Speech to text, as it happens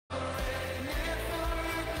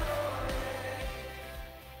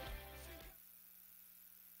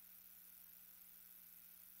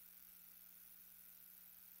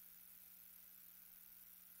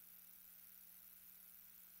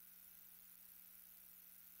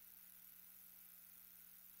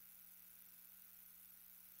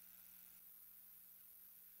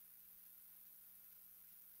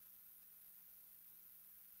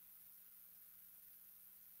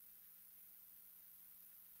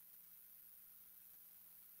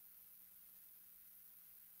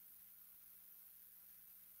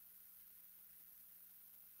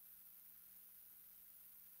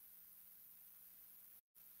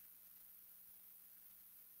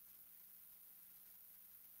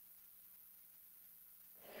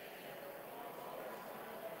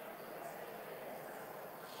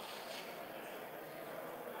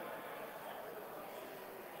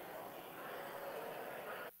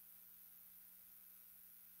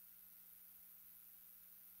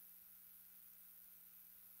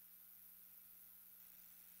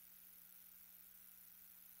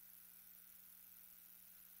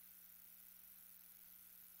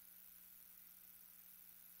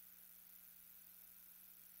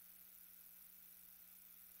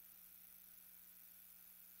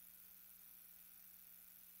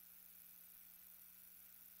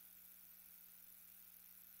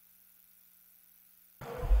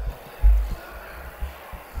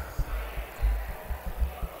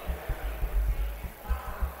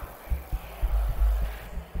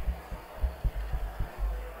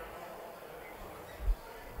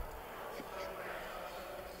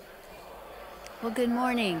Well, good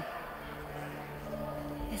morning.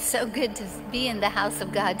 It's so good to be in the house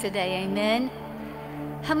of God today, amen?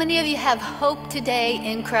 How many of you have hope today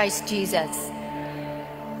in Christ Jesus?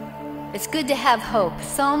 It's good to have hope.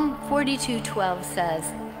 Psalm 42:12 says,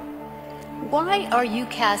 "Why are you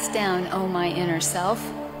cast down, O my inner self?"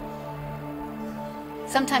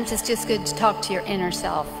 Sometimes it's just good to talk to your inner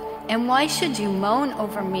self. "And why should you moan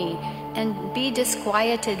over me and be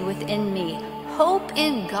disquieted within me? Hope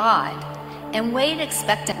in God and wait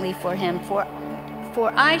expectantly for him,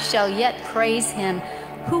 for I shall yet praise him,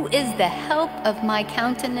 who is the help of my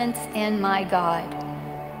countenance and my God."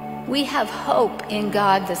 We have hope in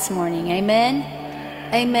God this morning, amen?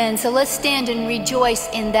 Amen. So let's stand and rejoice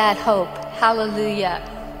in that hope. Hallelujah.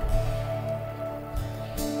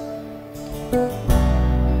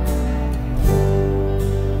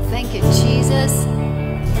 Thank you, Jesus.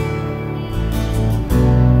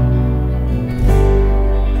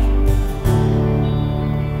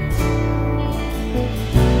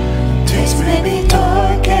 Days may be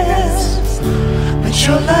darkest, but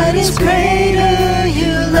your light is greater.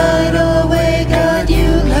 You light our way, God,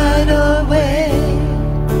 you light our way.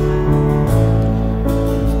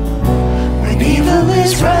 When evil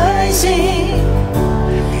is rising,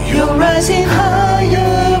 you're rising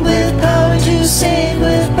higher, with power to save,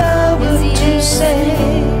 with power to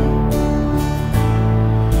save.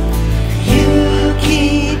 You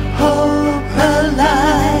keep hope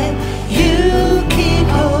alive, you keep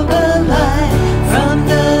hope alive, from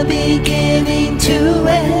the beginning to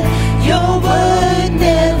end. Your word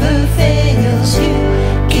never fails. You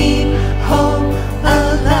keep hope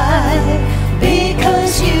alive,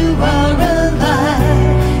 because you are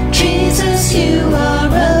alive. Jesus, you are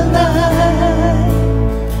alive.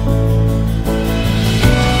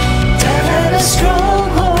 Death had a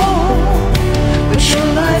stronghold, but your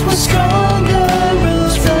life was stronger.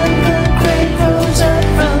 Rose from the grave, rose up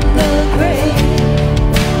from the grave.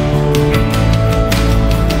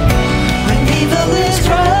 When evil is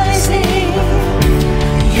rising,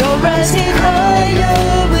 you're rising higher,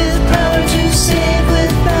 with power to save,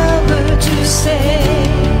 with power to save.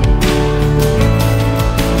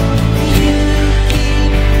 You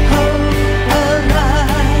keep hope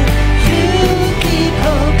alive, you keep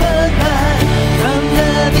hope alive, from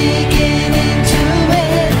the beginning to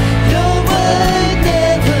end. Your word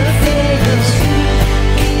never fails. You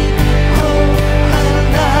keep hope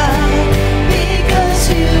alive, because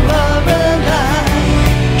you are alive.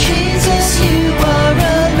 Jesus, you are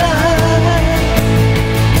alive.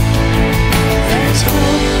 There's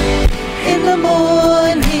hope in the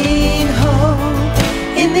morning, hope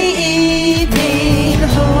in the evening,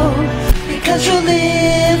 hope because you're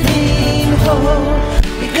living, hope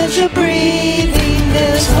because you're breathing.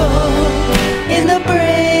 There's hope in the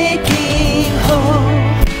breaking,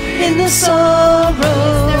 hope in the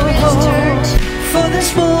sorrow, hope for this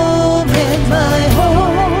moment, my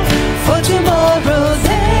hope for tomorrow.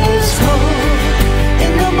 There's hope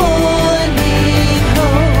in the morning,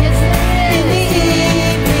 hope in the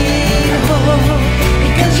evening, hope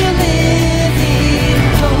because you're living,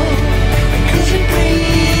 hope because you're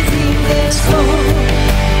breathing. There's hope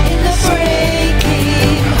in the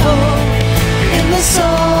breaking, hope in the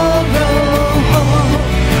sorrow, hope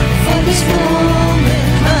for this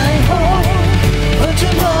moment, my hope for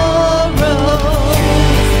tomorrow.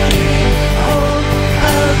 Hope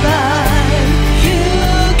alive, you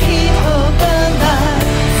keep hope alive,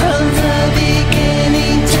 from the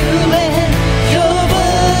beginning to end. Your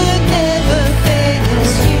word never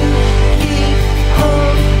fails. You keep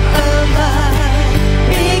hope alive,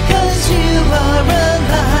 because you are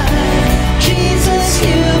alive. Jesus,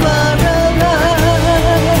 you are alive.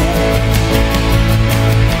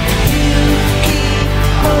 You keep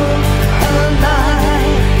hope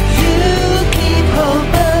alive, you keep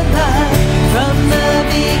hope alive, from the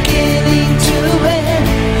beginning to end.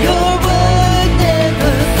 Your word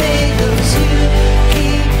never fails. You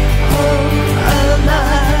keep hope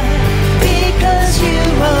alive, because you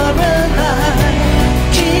are alive.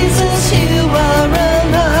 Jesus, you are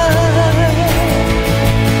alive.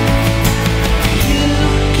 You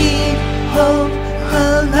keep hope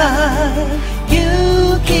alive, you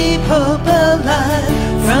keep hope alive,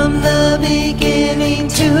 from the beginning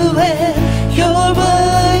to end. Your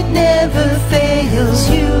word never fails.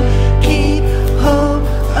 You keep hope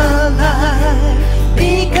alive,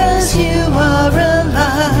 because you are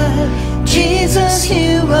alive. Jesus,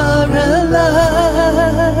 you are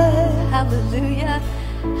alive. Hallelujah.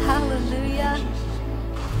 Hallelujah.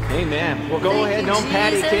 Amen. Well, go Thank ahead, you, don't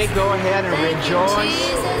patty Jesus. cake. Go ahead and Thank you, rejoice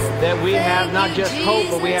Jesus. that we have Thank not you, just hope,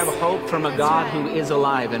 but we have Jesus. hope from a That's God right. who is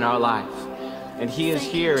alive in our life. And he is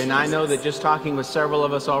here, and I know that just talking with several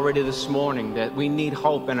of us already this morning, that we need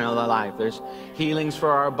hope in our life. There's healings for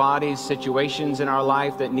our bodies, situations in our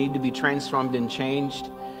life that need to be transformed and changed.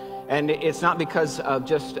 And it's not because of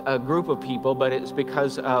just a group of people, but it's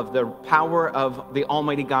because of the power of the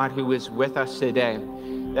Almighty God who is with us today.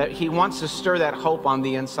 That he wants to stir that hope on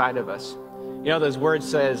the inside of us. You know, those words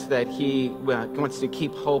says that he wants to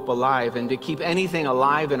keep hope alive, and to keep anything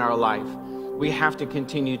alive in our life, we have to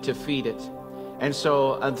continue to feed it. And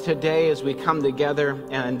so today, as we come together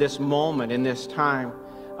in this moment, in this time,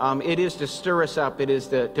 it is to stir us up. It is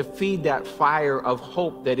to feed that fire of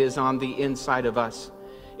hope that is on the inside of us.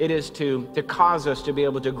 It is to cause us to be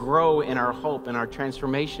able to grow in our hope and our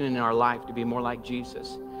transformation in our life to be more like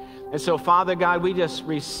Jesus. And so, Father God, we just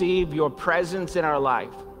receive your presence in our life.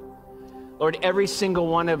 Lord, every single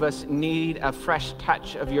one of us need a fresh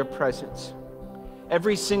touch of your presence.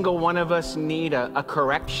 Every single one of us need a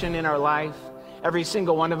correction in our life. Every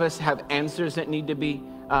single one of us have answers that need to be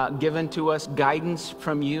given to us, guidance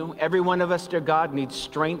from you. Every one of us, dear God, needs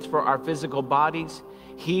strength for our physical bodies,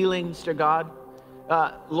 healings, dear God.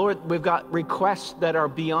 Lord, we've got requests that are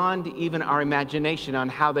beyond even our imagination on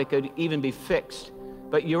how they could even be fixed.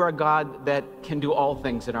 But you're a God that can do all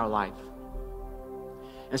things in our life.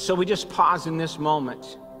 And so we just pause in this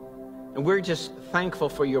moment, and we're just thankful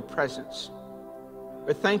for your presence.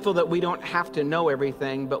 We're thankful that we don't have to know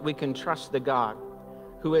everything, but we can trust the God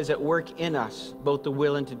who is at work in us, both to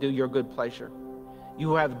will and to do your good pleasure.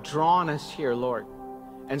 You have drawn us here, Lord.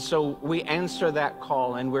 And so we answer that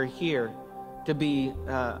call, and we're here to be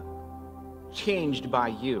changed by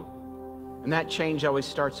you. And that change always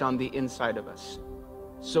starts on the inside of us.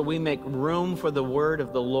 So we make room for the word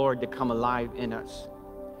of the Lord to come alive in us.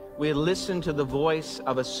 We listen to the voice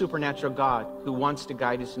of a supernatural God who wants to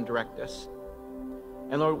guide us and direct us.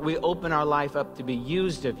 And Lord, we open our life up to be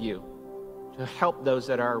used of you to help those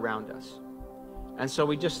that are around us. And so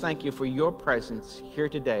we just thank you for your presence here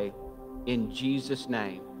today in Jesus'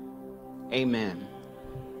 name. Amen.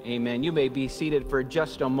 Amen. You may be seated for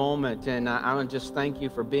just a moment, and I want to just thank you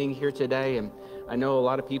for being here today. And I know a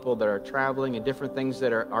lot of people that are traveling and different things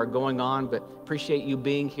that are going on, but appreciate you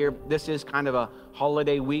being here. This is kind of a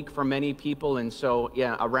holiday week for many people, and so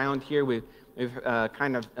yeah, around here we've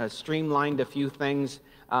kind of streamlined a few things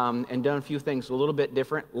and done a few things a little bit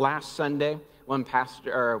different. Last Sunday, when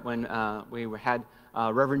we had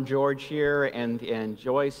Reverend George here and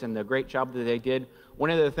Joyce, and the great job that they did. One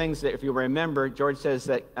of the things that, if you remember, George says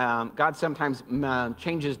that God sometimes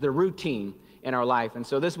changes the routine in our life. And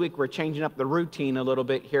so this week we're changing up the routine a little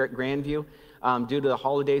bit here at Grandview due to the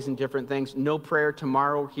holidays and different things. No prayer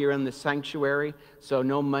tomorrow here in the sanctuary, so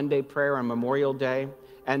no Monday prayer on Memorial Day.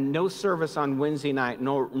 And no service on Wednesday night,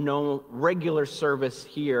 no regular service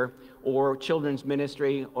here or children's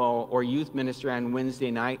ministry or youth ministry on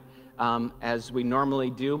Wednesday night as we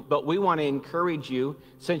normally do. But we want to encourage you,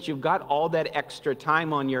 since you've got all that extra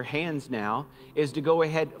time on your hands now, is to go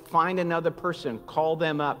ahead, find another person, call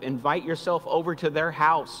them up, invite yourself over to their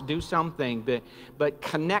house, do something, but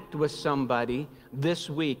connect with somebody this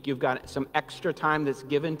week. You've got some extra time that's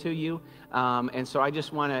given to you. And so I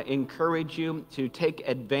just want to encourage you to take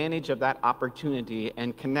advantage of that opportunity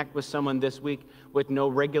and connect with someone this week with no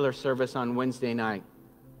regular service on Wednesday night.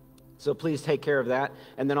 So please take care of that.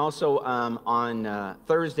 And then also on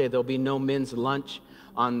Thursday, there'll be no men's lunch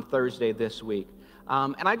on Thursday this week.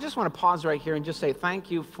 And I just want to pause right here and just say thank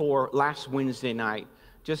you for last Wednesday night.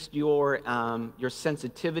 Just your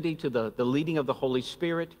sensitivity to the leading of the Holy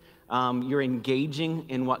Spirit. You're engaging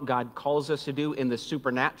in what God calls us to do in the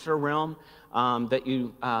supernatural realm, that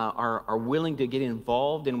you are willing to get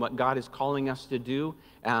involved in what God is calling us to do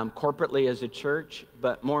corporately as a church,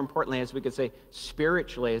 but more importantly, as we could say,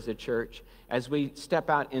 spiritually as a church, as we step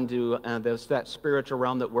out into that spiritual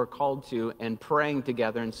realm that we're called to, and praying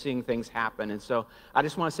together and seeing things happen. And so I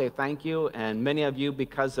just want to say thank you, and many of you,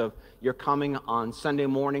 because of your coming on Sunday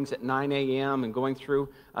mornings at 9 a.m. and going through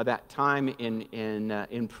that time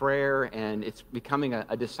in prayer, and it's becoming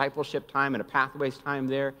a discipleship time and a pathways time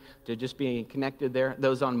there to just being connected there.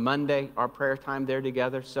 Those on Monday, our prayer time there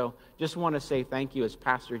together. So just want to say thank you as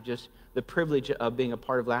pastor, just the privilege of being a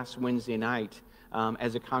part of last Wednesday night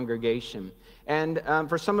as a congregation. And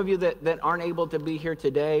for some of you that aren't able to be here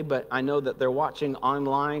today, but I know that they're watching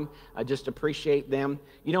online, I just appreciate them.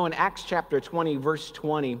 You know, in Acts chapter 20, verse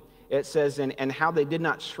 20, it says, and how they did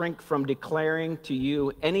not shrink from declaring to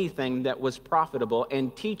you anything that was profitable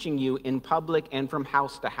and teaching you in public and from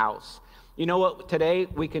house to house. You know what? Today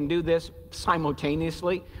we can do this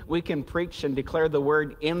simultaneously. We can preach and declare the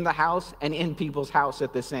word in the house and in people's house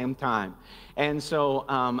at the same time. And so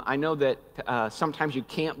I know that sometimes you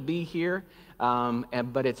can't be here,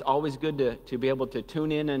 But it's always good to be able to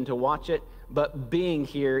tune in and to watch it. But being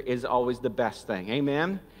here is always the best thing.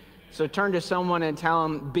 Amen? So turn to someone and tell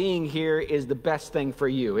them being here is the best thing for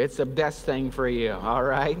you. It's the best thing for you, all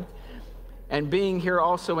right? And being here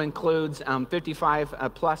also includes 55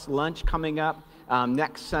 plus lunch coming up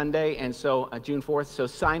next Sunday, and so June 4th. So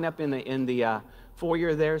sign up in the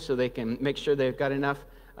foyer there so they can make sure they've got enough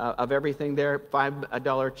of everything there.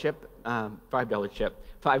 $5 chip, $5 chip.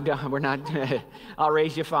 $5. We're not. I'll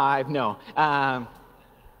raise you $5. No,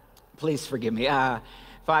 please forgive me.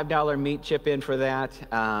 $5 meat chip in for that.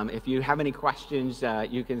 If you have any questions,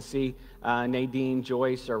 you can see Nadine,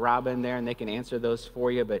 Joyce, or Robin there, and they can answer those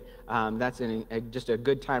for you. But that's just a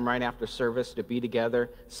good time right after service to be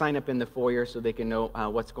together. Sign up in the foyer so they can know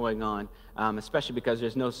what's going on, especially because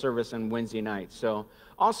there's no service on Wednesday night. So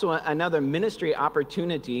also another ministry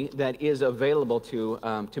opportunity that is available to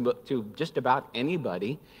just about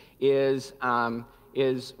anybody is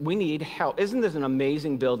we need help. Isn't this an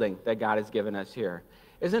amazing building that God has given us here?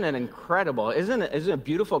 Isn't it incredible? Isn't it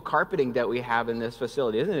beautiful carpeting that we have in this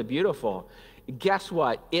facility? Isn't it beautiful? Guess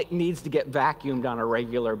what? It needs to get vacuumed on a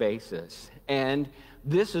regular basis. And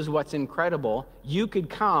this is what's incredible. You could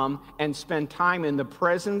come and spend time in the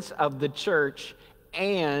presence of the church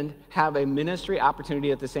and have a ministry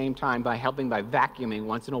opportunity at the same time by helping by vacuuming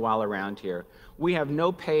once in a while around here. We have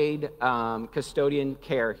no paid custodian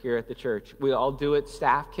care here at the church. We all do it.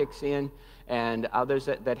 Staff kicks in and others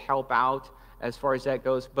that help out as far as that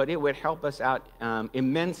goes, but it would help us out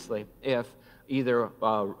immensely if either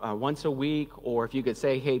once a week, or if you could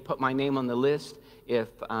say, hey, put my name on the list if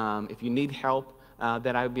you need help,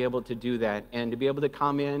 that I would be able to do that, and to be able to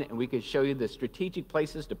come in and we could show you the strategic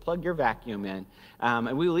places to plug your vacuum in,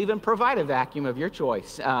 and we will even provide a vacuum of your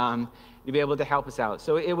choice to be able to help us out.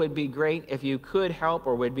 So it would be great if you could help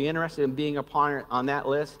or would be interested in being a partner on that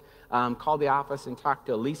list. Call the office and talk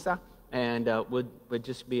to Lisa, and would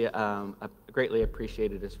just be greatly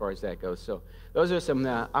appreciated as far as that goes. So those are some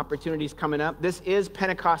opportunities coming up. This is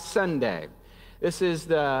Pentecost Sunday. This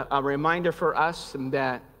is a reminder for us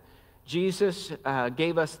that Jesus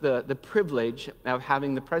gave us the privilege of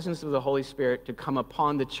having the presence of the Holy Spirit to come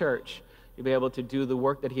upon the church to be able to do the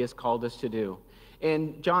work that he has called us to do.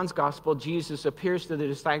 In John's Gospel, Jesus appears to the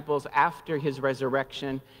disciples after his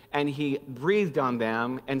resurrection, and he breathed on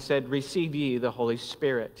them and said, receive ye the Holy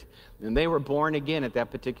Spirit. And they were born again at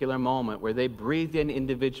that particular moment where they breathed in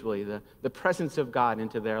individually the presence of God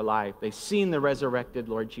into their life. They've seen the resurrected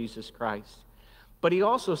Lord Jesus Christ. But he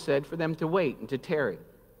also said for them to wait and to tarry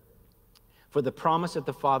for the promise that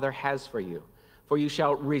the Father has for you. For you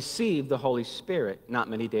shall receive the Holy Spirit not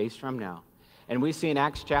many days from now. And we see in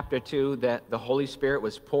Acts chapter 2 that the Holy Spirit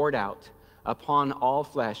was poured out upon all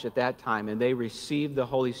flesh at that time, and they received the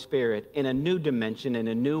Holy Spirit in a new dimension, in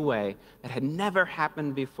a new way that had never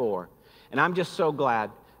happened before. And I'm just so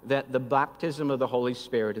glad that the baptism of the Holy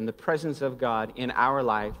Spirit and the presence of God in our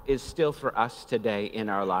life is still for us today in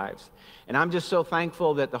our lives. And I'm just so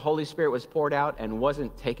thankful that the Holy Spirit was poured out and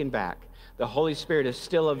wasn't taken back. The Holy Spirit is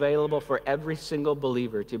still available for every single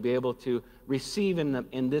believer to be able to receive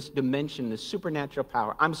in this dimension, the supernatural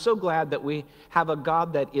power. I'm so glad that we have a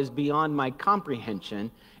God that is beyond my comprehension,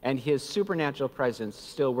 and his supernatural presence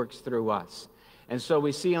still works through us. And so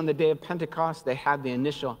we see on the day of Pentecost, they had the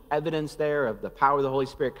initial evidence there of the power of the Holy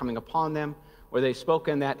Spirit coming upon them, where they spoke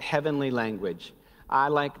in that heavenly language. I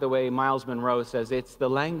like the way Miles Monroe says, it's the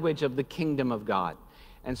language of the kingdom of God.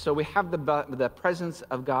 And so we have the presence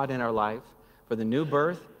of God in our life for the new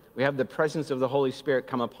birth. We have the presence of the Holy Spirit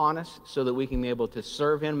come upon us so that we can be able to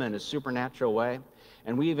serve him in a supernatural way.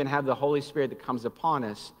 And we even have the Holy Spirit that comes upon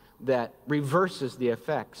us that reverses the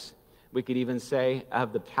effects, we could even say,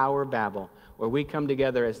 of the Tower of Babel, where we come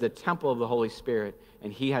together as the temple of the Holy Spirit,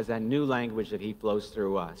 and he has that new language that he flows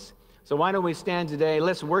through us. So why don't we stand today?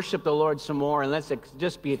 Let's worship the Lord some more, and let's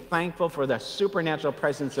just be thankful for the supernatural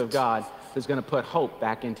presence of God who's going to put hope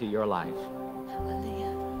back into your life.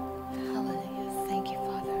 Hallelujah. Hallelujah. Thank you,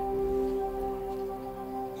 Father.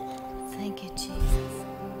 Thank you, Jesus.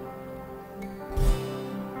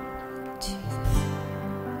 Jesus.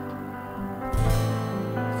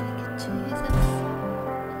 Thank you, Jesus.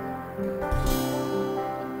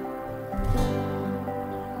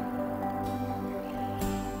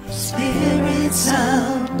 Spirit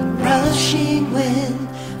sound, rushing wind,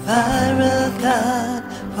 fire of God,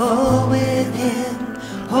 pour within.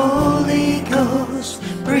 Holy Ghost,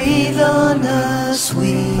 breathe on us,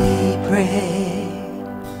 we pray.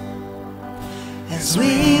 As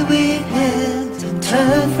we repent and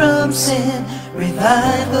turn from sin,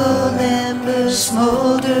 revival embers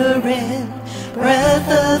smoldering, breath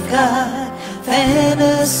of God, fan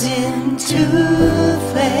us into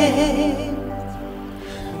flame.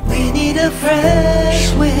 We need a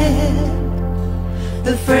fresh wind,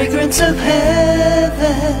 the fragrance of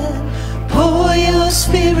heaven. Pour your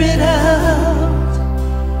spirit out,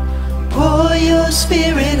 pour your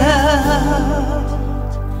spirit out.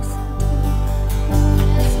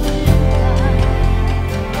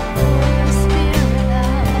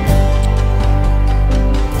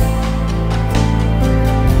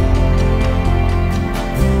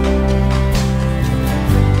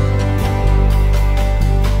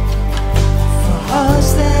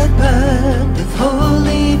 Burn with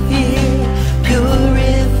holy fear,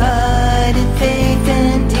 purified in faith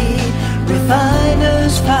and deed.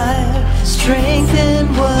 Refiner's fire, strengthen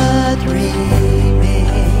what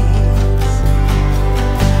remains.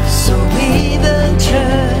 So we the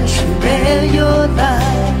church who bear your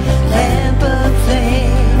light, lamp of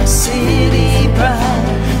flame, city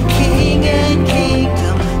bride, King and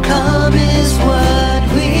kingdom come is what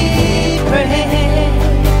we pray.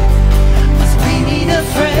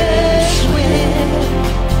 Fresh wind,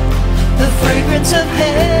 the fragrance of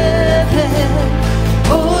heaven.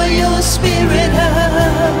 Pour your spirit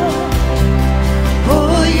out,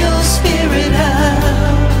 pour your spirit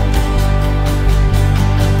out.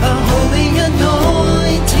 A holy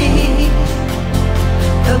anointing,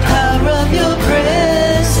 the power of your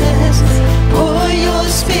presence. Pour your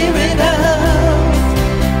spirit out,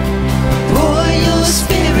 pour your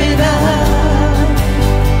spirit out.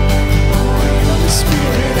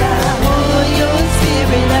 Spirit out, pour your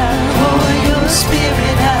spirit out, pour your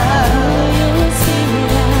spirit out,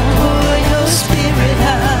 pour your spirit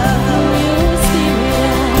out,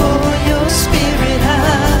 pour your spirit out,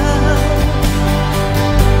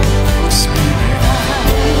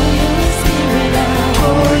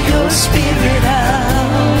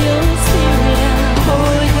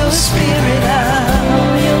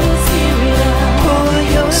 pour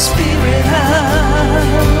your spirit out.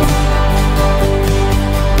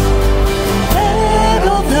 Let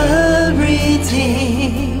all the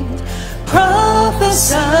redeemed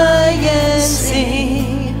prophesy and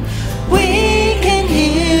sing. We can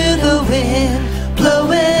hear the wind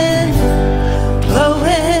blowing,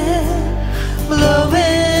 blowing,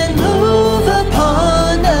 blowing. Move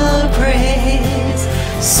upon our praise.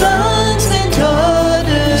 Sons and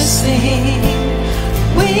daughters sing.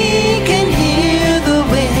 We can hear the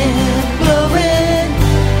wind blowing,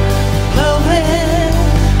 blowing,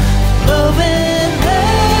 blowing.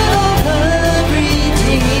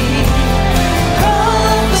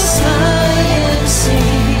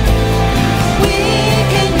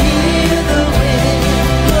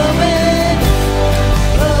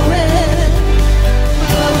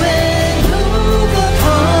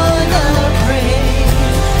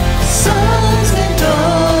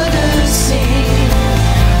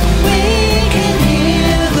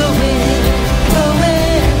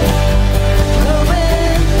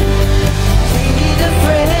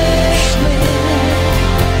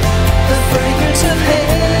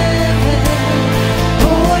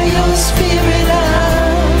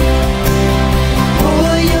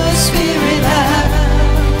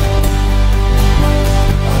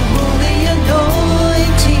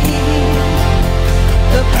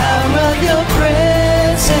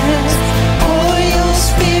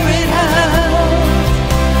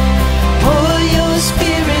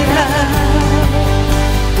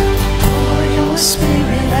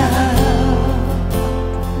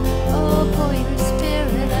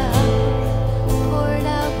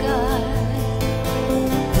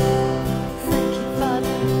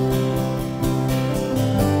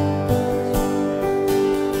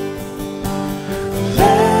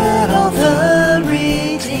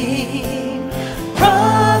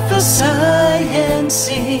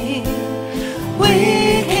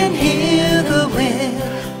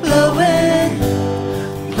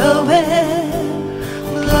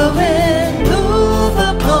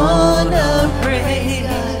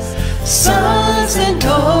 Sons and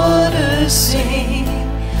daughters sing.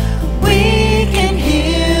 We can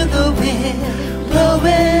hear the wind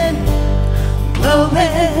blowing,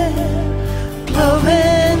 blowing,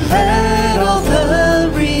 blowing. Let all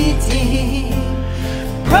the redeemed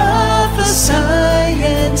prophesy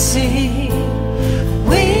and sing.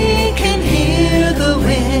 We can hear the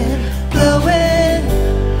wind blowing,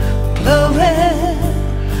 blowing,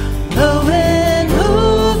 blowing.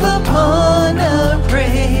 Move upon our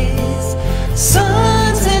praise.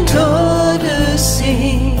 Sons and daughters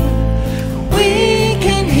sing. We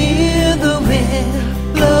can hear the wind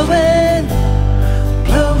blowing,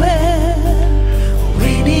 blowing,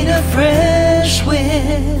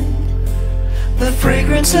 the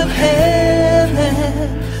fragrance of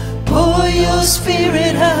heaven. Pour your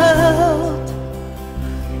spirit out,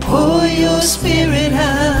 pour your spirit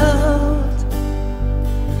out.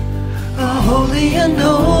 A holy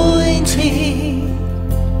anointing,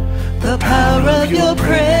 the power of your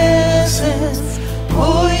presence.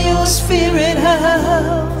 Pour your spirit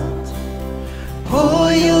out,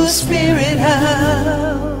 pour your spirit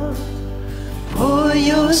out, pour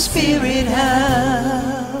your spirit out.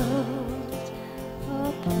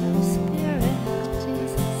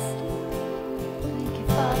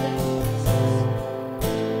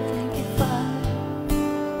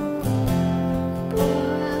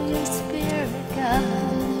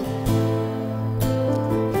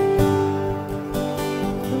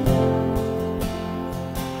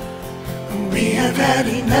 Had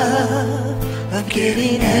enough of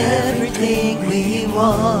getting everything we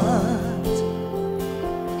want,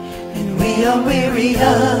 and we are weary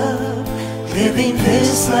of living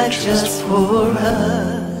this life just for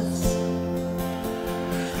us.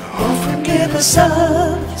 Oh, forgive us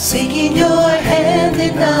of seeking your hand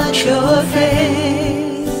and not your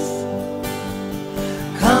face.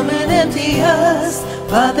 Come and empty us,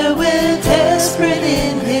 Father, we're desperate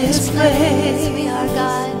in this place. We are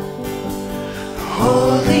God.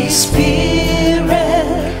 Holy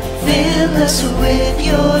Spirit, fill us with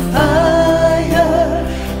your fire.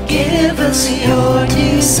 Give us your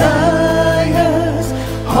desires.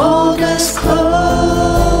 Hold us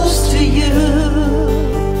close to you.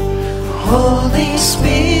 Holy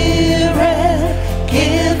Spirit,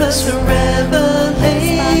 give us a revelation,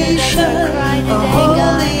 a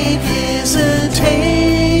holy visitation.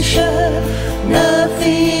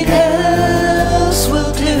 Nothing else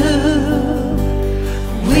will do.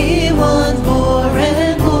 We want more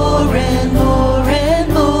and more and more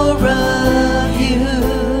and more of you.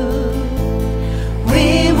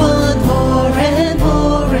 We want more and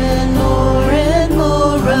more and more and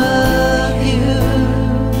more of you.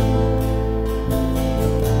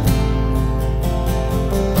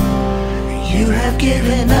 You have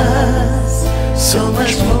given us so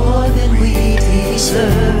much more than we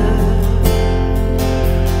deserve.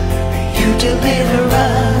 You deliver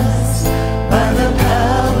us by the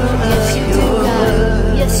power of your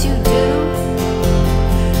word. Yes, you do.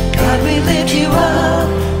 God, we lift you up,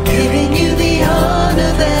 giving you the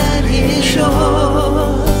honor that is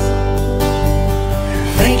yours.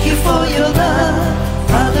 Thank you for your love,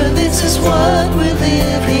 Father, this is what we're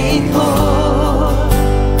living for.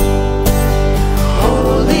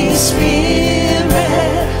 Holy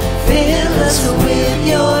Spirit, fill us with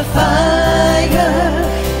your fire.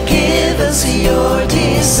 Give us your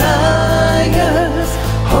desires.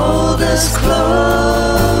 Hold us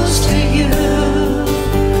close to you.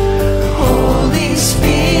 Holy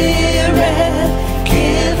Spirit,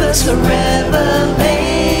 give us a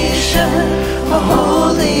revelation, a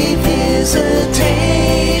holy visitation.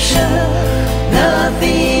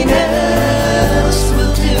 Nothing else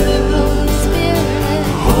will do.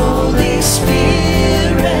 Holy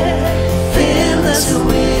Spirit, fill us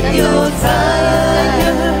with your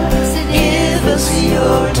fire. Give us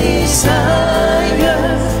your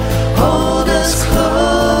desires. Hold us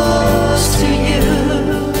close to you.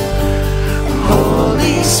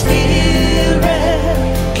 Holy Spirit,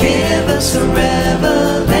 give us a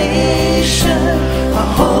revelation, a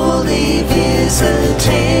holy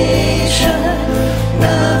visitation.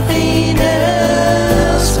 Nothing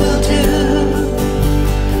else will do.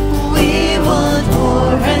 We want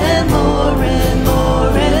more and more and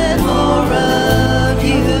more and more of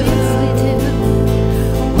you.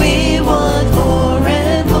 We want more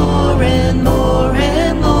and more and more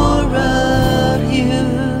and more of you.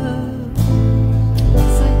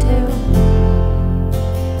 Yes, I do.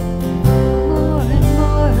 More and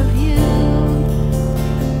more of you.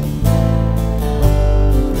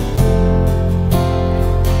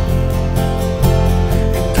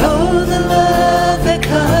 Oh, the love that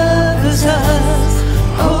covers us.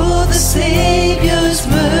 Oh, the Savior's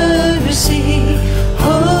mercy.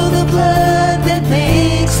 Oh, the blood that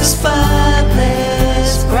makes us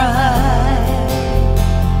spotless bride.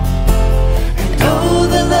 And oh,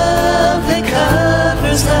 the love that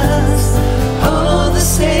covers us. Oh, the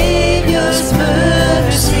Savior's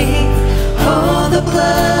mercy. Oh, the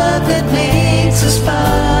blood that makes us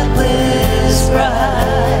spotless bride.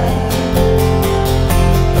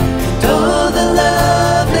 Oh, the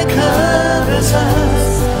love that covers us.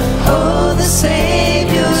 Oh, the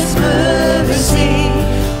Savior's mercy.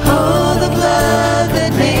 Oh, the blood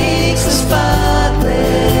that makes us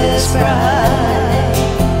spotless bride.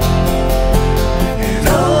 And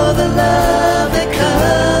oh, the love that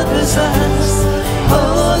covers us.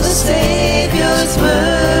 Oh, the Savior's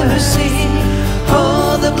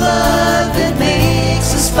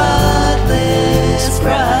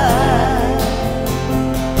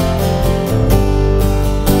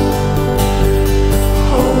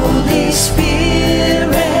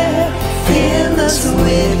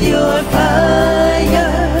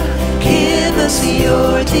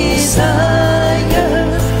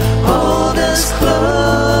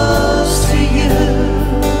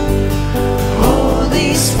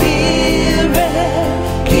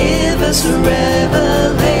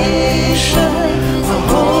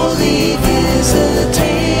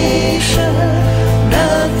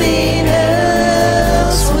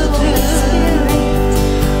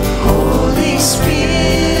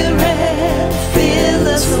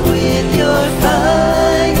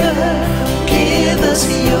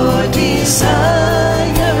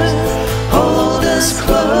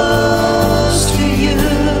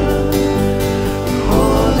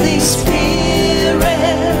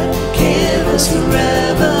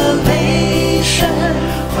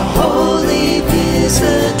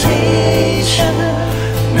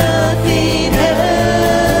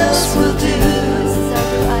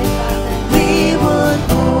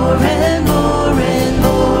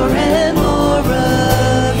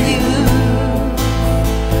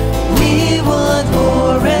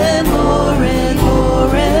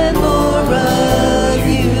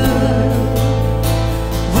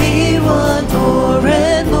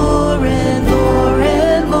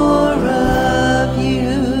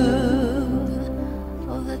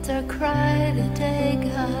our cry today,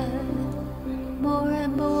 God. More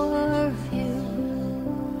and more of you.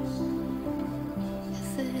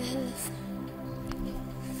 Yes, it is.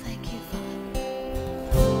 Thank you, Father.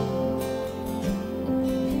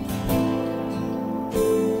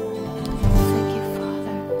 Thank you,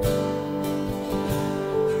 Father.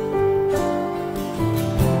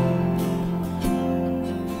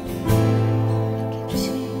 Thank you,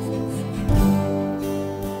 Jesus.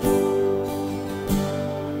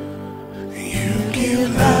 You give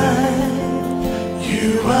light,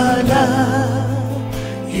 you are love,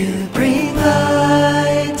 you bring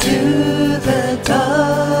light to the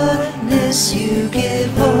darkness, you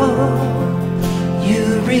give hope,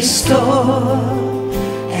 you restore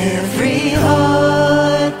every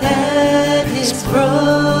heart that is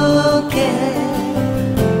broken.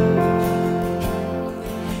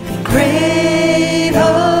 And great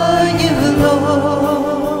are you,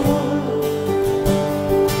 Lord.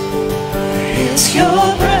 It's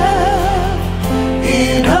your breath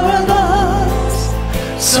in our lungs,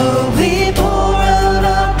 so we pour out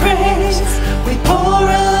our praise. We pour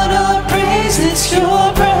out our praise. It's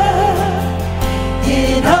your breath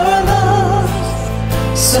in our lungs,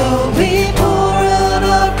 so we pour out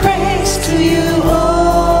our praise to you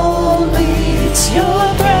only. It's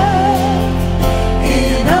your breath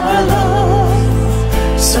in our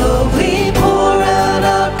lungs, so we pour out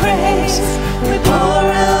our praise. We pour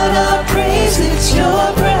out our praise. It's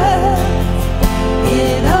your breath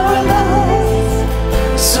in our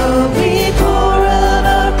lungs, so we pour out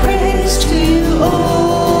our praise to you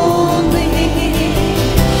only.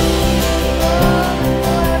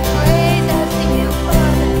 Our praise us to you,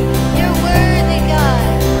 Father. You're worthy,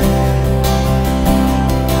 God.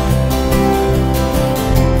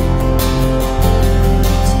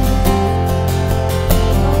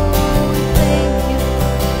 Oh, we thank you.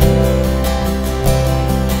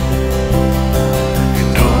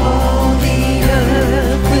 And all the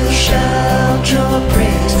earth will shout your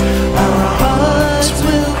praise. Our hearts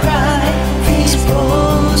will cry, these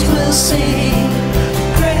bones will sing.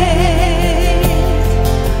 Great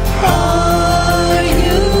are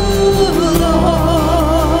you, Lord.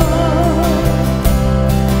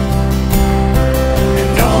 And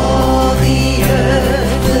all the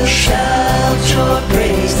earth will shout your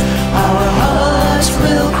praise. Our hearts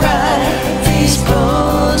will cry, these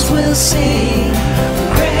bones will sing.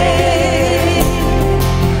 Great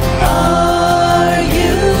are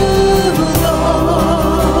you, Lord.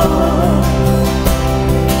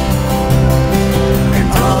 And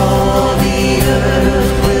all the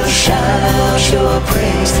earth will shout your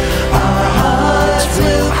praise. Our hearts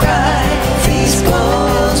will cry, these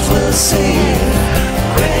bones will sing.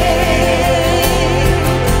 Great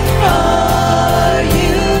are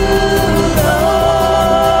you, Lord.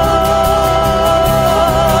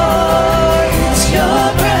 It's your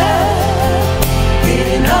breath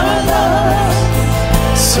in our lungs,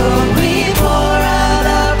 so we pour out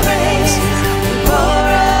our praise. We pour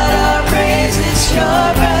out our praise. It's your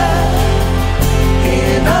breath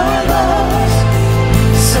in our lungs,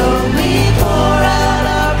 so we pour out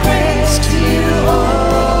our praise to you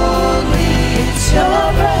only. It's your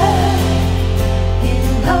breath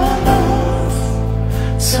in our lungs,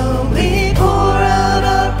 so we pour out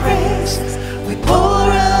our praise. We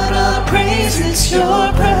pour out our praise. It's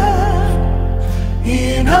your breath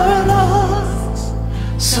in our lungs,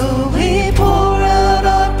 so we pour out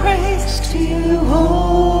our praise to you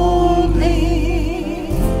only.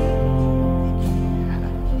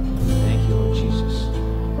 Thank you, Lord Jesus.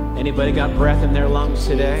 Anybody got breath in their lungs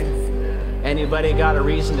today? Anybody got a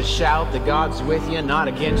reason to shout that God's with you, not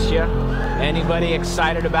against you? Anybody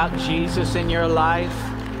excited about Jesus in your life?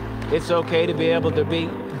 It's okay to be able to be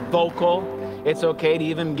vocal. It's okay to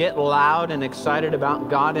even get loud and excited about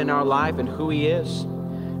God in our life and who He is.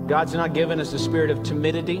 God's not given us a spirit of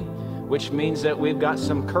timidity, which means that we've got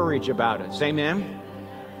some courage about us. Amen?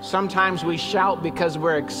 Sometimes we shout because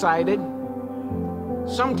we're excited.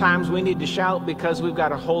 Sometimes we need to shout because we've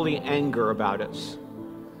got a holy anger about us.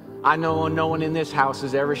 I know no one in this house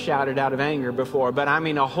has ever shouted out of anger before, but I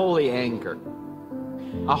mean a holy anger.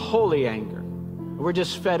 A holy anger. We're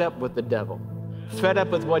just fed up with the devil. Fed up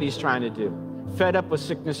with what he's trying to do. Fed up with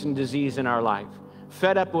sickness and disease in our life.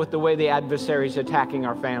 Fed up with the way the adversary's attacking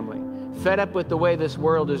our family. Fed up with the way this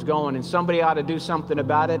world is going, and somebody ought to do something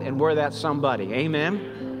about it, and we're that somebody. Amen?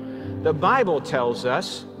 The Bible tells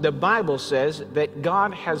us, the Bible says that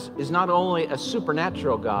God is not only a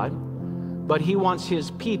supernatural God, but He wants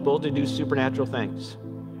His people to do supernatural things.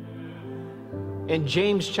 In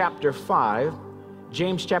James chapter 5,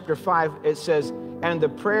 it says, "And the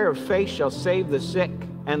prayer of faith shall save the sick,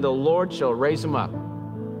 and the Lord shall raise them up."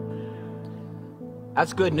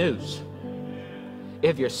 That's good news.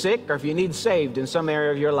 If you're sick or if you need saved in some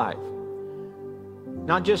area of your life.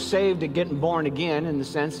 Not just saved at getting born again in the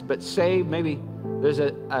sense, but saved, maybe there's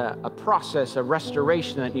a process of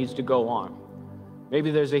restoration that needs to go on. Maybe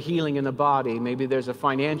there's a healing in the body. Maybe there's a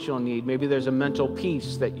financial need. Maybe there's a mental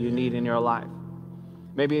peace that you need in your life.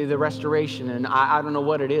 Maybe the restoration, and I don't know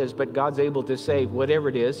what it is, but God's able to save. Whatever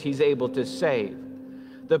it is, He's able to save.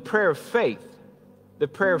 The prayer of faith, the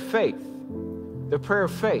prayer of faith, the prayer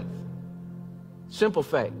of faith, simple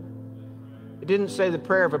faith. It didn't say the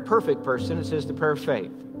prayer of a perfect person, it says the prayer of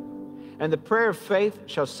faith. And the prayer of faith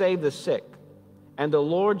shall save the sick, and the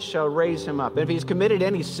Lord shall raise him up. And if he's committed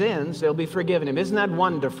any sins, they'll be forgiven him. Isn't that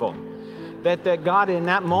wonderful? That God in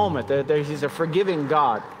that moment, that He's a forgiving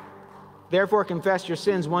God. Therefore confess your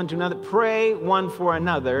sins one to another. Pray one for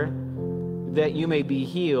another that you may be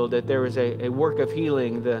healed, that there is a work of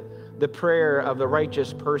healing. The prayer of the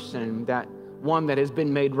righteous person, that one that has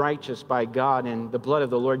been made righteous by God and the blood of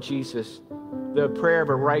the Lord Jesus. The prayer of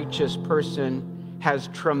a righteous person has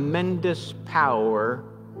tremendous power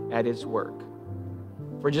at its work.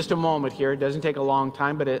 For just a moment here, it doesn't take a long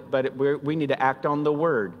time, but we need to act on the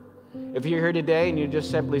word. If you're here today and you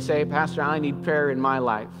just simply say, Pastor, I need prayer in my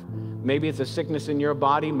life. Maybe it's a sickness in your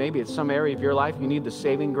body. Maybe it's some area of your life you need the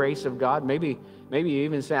saving grace of God. Maybe you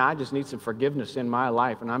even say, I just need some forgiveness in my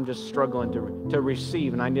life, and I'm just struggling to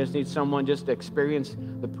receive, and I just need someone just to experience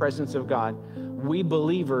the presence of God. We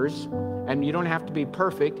believers, and you don't have to be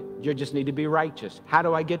perfect, you just need to be righteous. How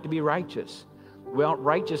do I get to be righteous? Well,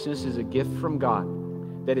 righteousness is a gift from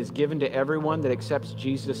God that is given to everyone that accepts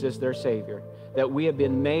Jesus as their Savior, that we have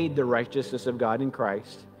been made the righteousness of God in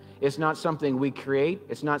Christ. It's not something we create.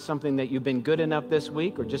 It's not something that you've been good enough this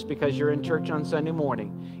week or just because you're in church on Sunday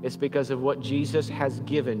morning. It's because of what Jesus has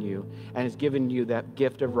given you, and has given you that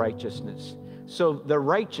gift of righteousness. So the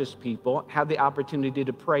righteous people have the opportunity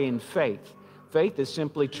to pray in faith. Faith is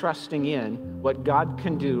simply trusting in what God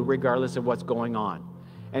can do regardless of what's going on.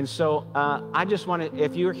 And so I just want to,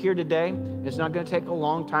 if you're here today, it's not going to take a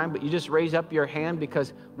long time, but you just raise up your hand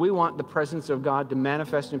because we want the presence of God to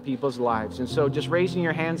manifest in people's lives. And so just raising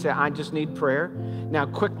your hand, say, I just need prayer. Now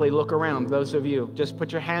quickly look around, those of you. Just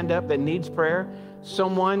put your hand up that needs prayer.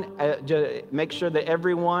 Someone, make sure that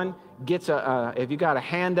everyone gets if you got a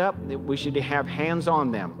hand up, we should have hands on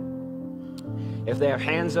them. If they have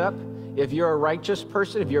hands up, if you're a righteous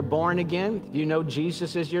person, if you're born again, you know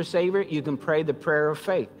Jesus is your Savior, you can pray the prayer of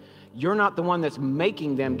faith. You're not the one that's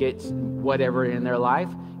making them get whatever in their life.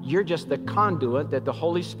 You're just the conduit that the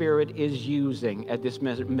Holy Spirit is using at this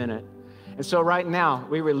minute. And so right now,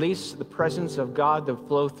 we release the presence of God to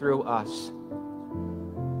flow through us.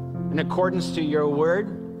 In accordance to your word,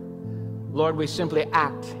 Lord, we simply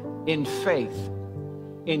act in faith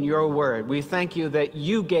in your word. We thank you that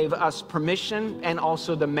you gave us permission and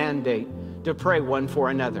also the mandate to pray one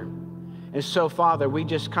for another. And so, Father, we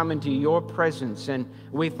just come into your presence, and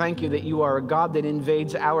we thank you that you are a God that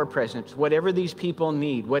invades our presence. Whatever these people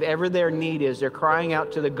need, whatever their need is, they're crying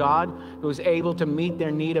out to the God who is able to meet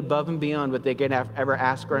their need above and beyond what they can ever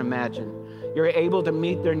ask or imagine. You're able to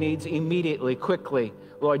meet their needs immediately, quickly.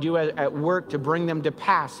 Lord, you are at work to bring them to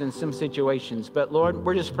pass in some situations. But Lord,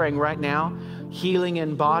 we're just praying right now, healing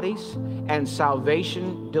in bodies and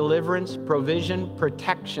salvation, deliverance, provision,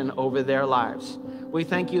 protection over their lives. We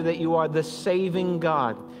thank you that you are the saving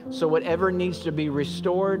God. So whatever needs to be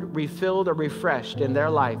restored, refilled, or refreshed in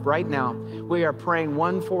their life right now, we are praying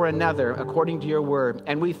one for another according to your word.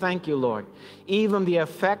 And we thank you, Lord. Even the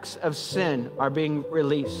effects of sin are being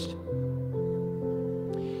released.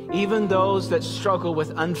 Even those that struggle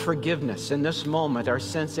with unforgiveness in this moment are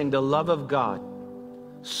sensing the love of God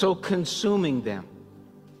so consuming them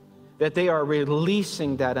that they are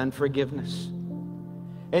releasing that unforgiveness.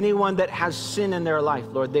 Anyone that has sin in their life,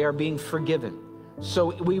 Lord, they are being forgiven.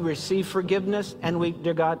 So we receive forgiveness, and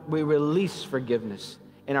dear God, we release forgiveness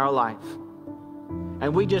in our life.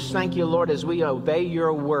 And we just thank you, Lord, as we obey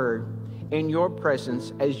your word in your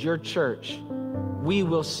presence as your church, we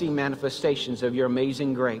will see manifestations of your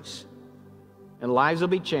amazing grace. And lives will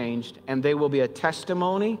be changed, and they will be a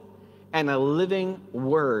testimony and a living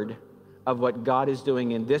word of what God is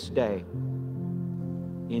doing in this day.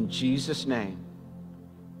 In Jesus' name,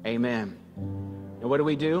 amen. And what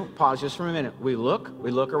do? Pause just for a minute. We look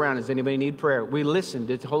around. Does anybody need prayer? We listen.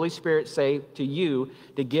 Did the Holy Spirit say to you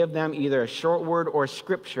to give them either a short word or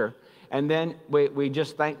scripture? And then we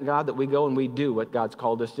just thank God that we go and we do what God's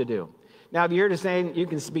called us to do. Now, if you're just saying, you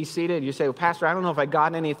can be seated. You say, well, Pastor, I don't know if I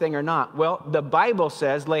got anything or not. Well, the Bible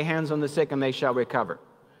says, lay hands on the sick and they shall recover.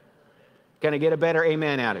 Can I get a better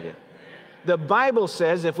amen out of you? the Bible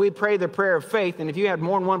says if we pray the prayer of faith, and if you had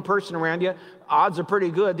more than one person around you, odds are pretty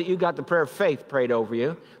good that you got the prayer of faith prayed over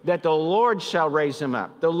you, that the Lord shall raise them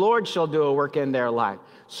up. The Lord shall do a work in their life.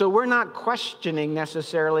 So we're not questioning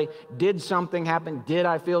necessarily, did something happen? Did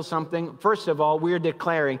I feel something? First of all, we're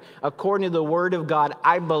declaring, according to the Word of God,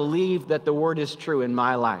 I believe that the Word is true in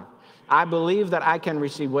my life. I believe that I can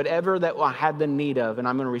receive whatever that I had the need of, and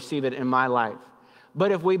I'm going to receive it in my life.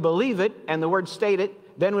 But if we believe it, and the Word stated,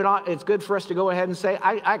 then it's good for us to go ahead and say,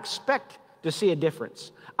 I expect to see a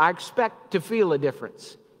difference. I expect to feel a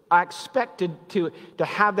difference. I expect to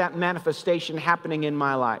have that manifestation happening in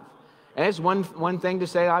my life. And it's one thing to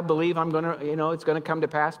say, I believe I'm going to, it's going to come to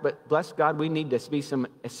pass, but bless God, we need to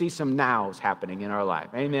see some nows happening in our life.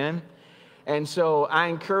 Amen? And so I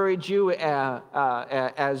encourage you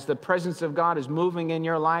as the presence of God is moving in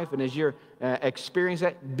your life and as you're experiencing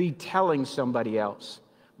that, be telling somebody else.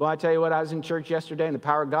 Well, I tell you what, I was in church yesterday and the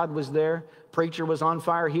power of God was there. Preacher was on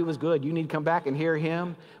fire. He was good. You need to come back and hear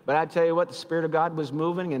him. But I tell you what, the Spirit of God was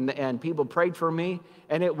moving and people prayed for me.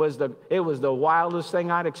 And it was the wildest thing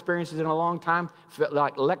I'd experienced in a long time. Felt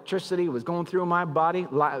like electricity was going through my body.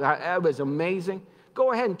 It was amazing.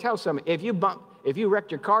 Go ahead and tell somebody. If you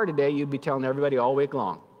wrecked your car today, you'd be telling everybody all week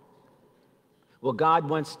long. Well, God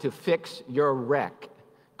wants to fix your wreck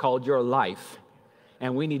called your life.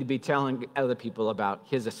 And we need to be telling other people about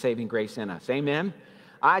His saving grace in us. Amen?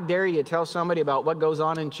 I dare you to tell somebody about what goes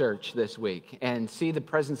on in church this week and see the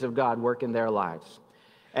presence of God work in their lives.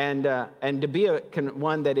 And to be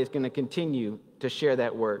one that is going to continue to share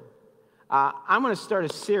that word. I'm going to start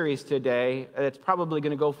a series today that's probably going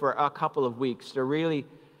to go for a couple of weeks to really,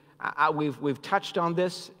 we've touched on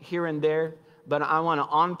this here and there, but I want to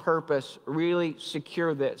on purpose really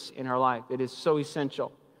secure this in our life. It is so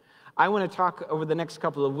essential. I want to talk over the next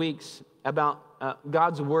couple of weeks about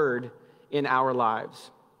God's Word in our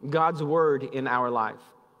lives. God's Word in our life.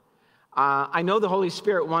 I know the Holy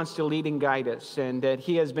Spirit wants to lead and guide us, and that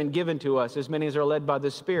He has been given to us. As many as are led by the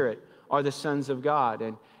Spirit are the sons of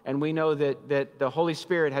God. And we know that the Holy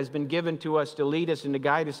Spirit has been given to us to lead us and to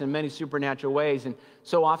guide us in many supernatural ways. And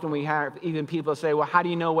so often we have even people say, well, how do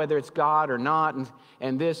you know whether it's God or not?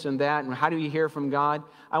 And this and that. And how do you hear from God?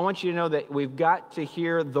 I want you to know that we've got to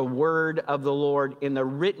hear the word of the Lord in the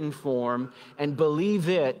written form and believe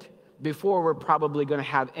it before we're probably going to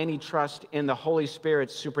have any trust in the Holy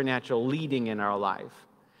Spirit's supernatural leading in our life.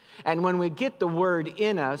 And when we get the word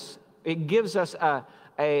in us, it gives us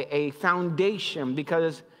a foundation,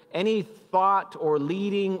 because any thought or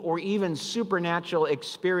leading or even supernatural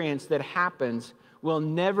experience that happens will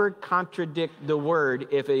never contradict the word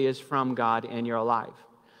if it is from God in your life.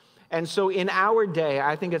 And so in our day,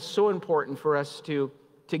 I think it's so important for us to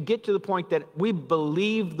get to the point that we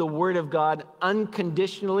believe the word of God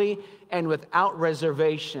unconditionally and without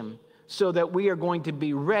reservation, so that we are going to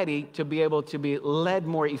be ready to be able to be led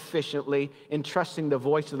more efficiently in trusting the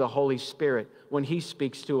voice of the Holy Spirit when He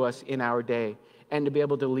speaks to us in our day, and to be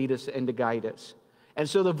able to lead us and to guide us. And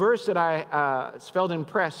so the verse that I felt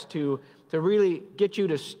impressed to really get you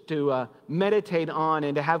to meditate on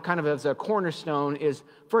and to have kind of as a cornerstone is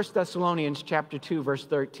 1 Thessalonians chapter 2, verse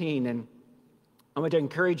 13. And I want to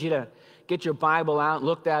encourage you to get your Bible out,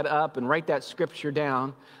 look that up, and write that scripture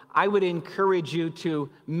down. I would encourage you to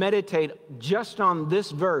meditate just on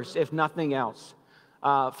this verse, if nothing else,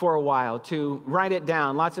 for a while, to write it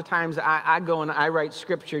down. Lots of times I go and I write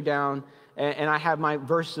scripture down, and I have my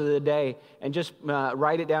verse of the day, and just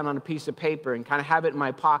write it down on a piece of paper and kind of have it in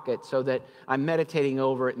my pocket so that I'm meditating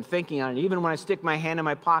over it and thinking on it. Even when I stick my hand in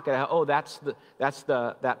my pocket,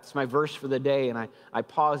 that's my verse for the day, and I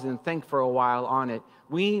pause and think for a while on it.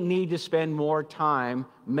 We need to spend more time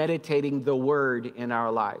meditating the Word in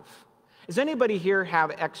our life. Does anybody here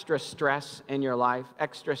have extra stress in your life?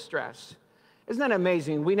 Extra stress. Isn't that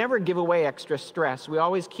amazing? We never give away extra stress. We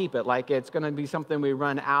always keep it like it's going to be something we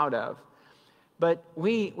run out of. But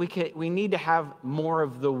we need to have more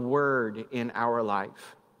of the Word in our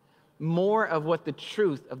life. More of what the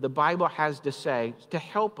truth of the Bible has to say to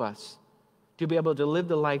help us to be able to live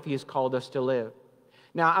the life He has called us to live.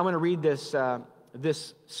 Now, I want to read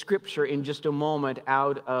this scripture in just a moment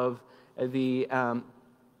out of the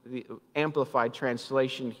Amplified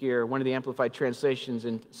translation here, one of the Amplified translations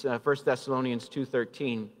in 1 Thessalonians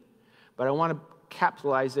 2:13. But I want to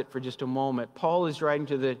capitalize it for just a moment. Paul is writing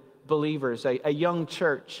to the believers, a young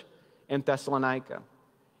church in Thessalonica.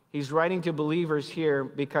 He's writing to believers here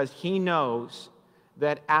because he knows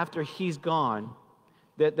that after he's gone,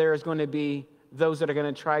 that there is going to be those that are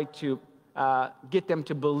going to try to get them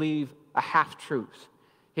to believe a half-truth.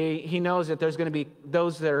 He knows that there's going to be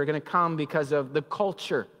those that are going to come because of the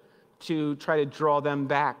culture to try to draw them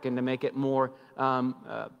back and to make it more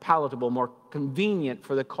palatable, more convenient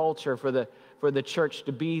for the culture, for the church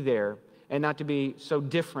to be there and not to be so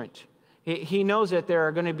different. He knows that there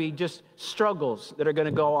are going to be just struggles that are going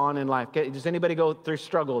to go on in life. Does anybody go through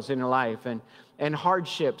struggles in your life and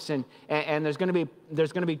hardships and there's going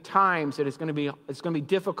to be times that it's going to be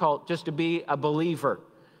difficult just to be a believer.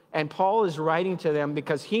 And Paul is writing to them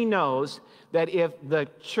because he knows that if the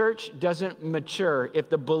church doesn't mature, if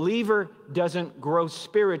the believer doesn't grow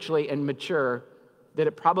spiritually and mature, that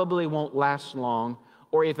it probably won't last long,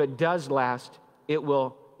 or if it does last, it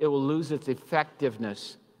will lose its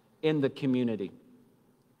effectiveness in the community.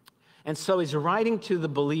 And so he's writing to the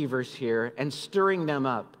believers here and stirring them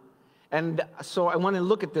up. And so I want to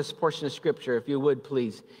look at this portion of Scripture, if you would,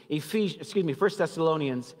 please. 1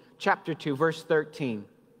 Thessalonians chapter 2, verse 13.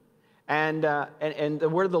 And the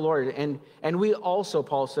word of the Lord. And we also,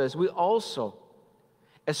 Paul says, we also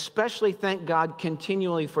especially thank God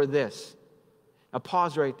continually for this. Now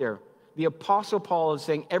pause right there. The Apostle Paul is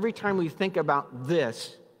saying every time we think about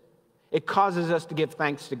this, it causes us to give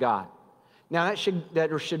thanks to God. Now that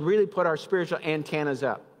should really put our spiritual antennas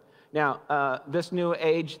up. Now, this new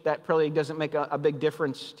age, that probably doesn't make a big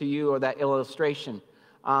difference to you or that illustration.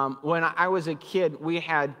 When I was a kid, we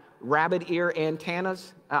had rabbit ear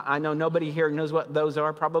antennas. I know nobody here knows what those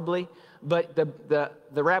are probably, but the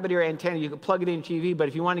rabbit ear antenna, you could plug it in TV, but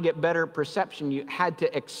if you want to get better perception, you had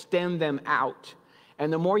to extend them out.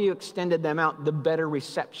 And the more you extended them out, the better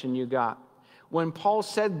reception you got. When Paul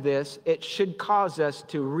said this, it should cause us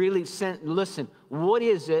to really listen, what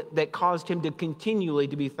is it that caused him to continually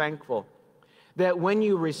to be thankful? That when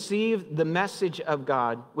you received the message of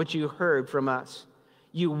God, which you heard from us,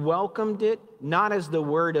 you welcomed it not as the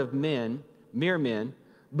word of men, mere men,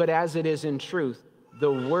 but as it is in truth,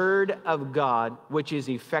 the word of God, which is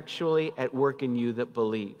effectually at work in you that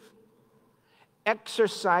believe.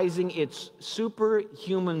 Exercising its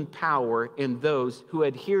superhuman power in those who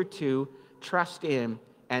adhere to, trust in,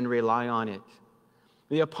 and rely on it.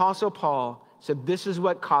 The Apostle Paul said, this is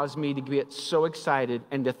what caused me to get so excited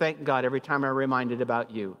and to thank God every time I'm reminded about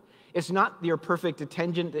you. It's not your perfect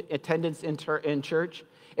attendance in church.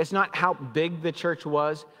 It's not how big the church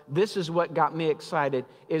was. This is what got me excited,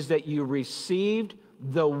 is that you received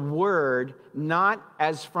the word not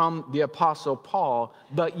as from the Apostle Paul,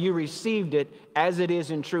 but you received it as it is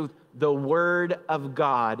in truth, the word of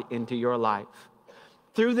God into your life.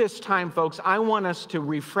 Through this time, folks, I want us to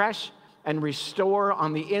refresh and restore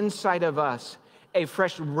on the inside of us a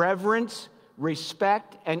fresh reverence,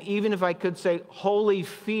 respect, and even if I could say holy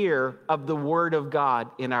fear of the Word of God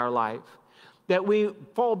in our life. That we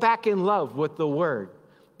fall back in love with the Word.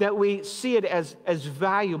 That we see it as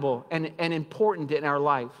valuable and important in our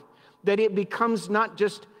life. That it becomes not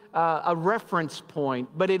just a reference point,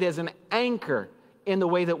 but it is an anchor in the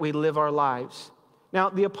way that we live our lives. Now,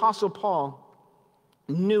 the Apostle Paul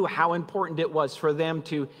knew how important it was for them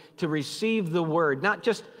to receive the word, not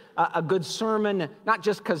just a good sermon, not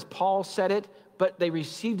just because Paul said it, but they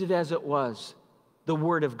received it as it was, the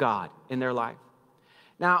word of God in their life.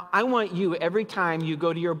 Now, I want you, every time you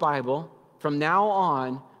go to your Bible, from now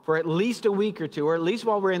on, for at least a week or two, or at least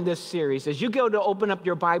while we're in this series, as you go to open up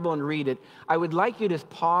your Bible and read it, I would like you to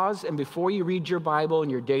pause, and before you read your Bible in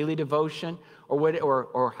your daily devotion,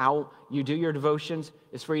 or how you do your devotions,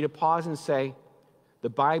 is for you to pause and say, the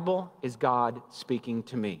Bible is God speaking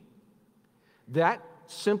to me. That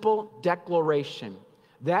simple declaration,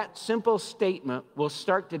 that simple statement will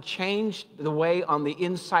start to change the way on the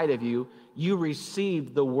inside of you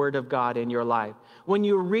receive the Word of God in your life. When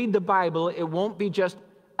you read the Bible, it won't be just,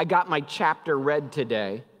 I got my chapter read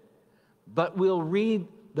today, but we'll read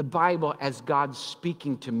the Bible as God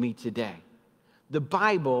speaking to me today. The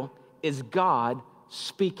Bible is God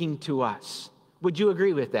speaking to us. Would you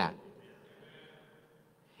agree with that?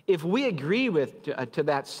 If we agree to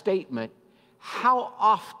that statement, how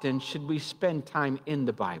often should we spend time in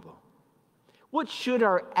the Bible? What should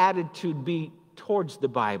our attitude be towards the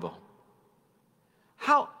Bible?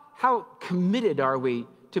 How committed are we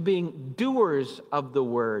to being doers of the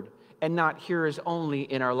word and not hearers only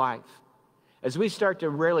in our life? As we start to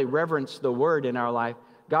really reverence the word in our life,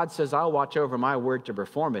 God says, I'll watch over my word to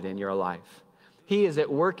perform it in your life. He is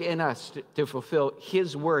at work in us to fulfill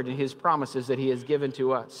His word and His promises that He has given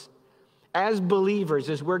to us. As believers,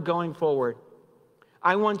 as we're going forward,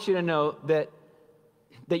 I want you to know that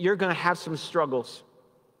you're going to have some struggles.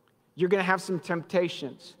 You're going to have some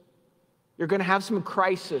temptations. You're going to have some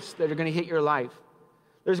crises that are going to hit your life.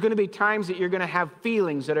 There's going to be times that you're going to have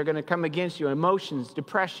feelings that are going to come against you, emotions,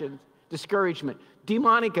 depression, discouragement,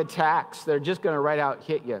 demonic attacks that are just going to right out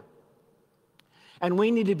hit you. And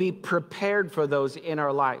we need to be prepared for those in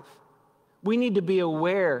our life. We need to be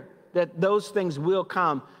aware that those things will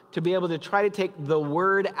come, to be able to try to take the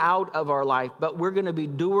word out of our life. But we're going to be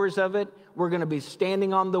doers of it. We're going to be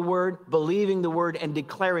standing on the word, believing the word, and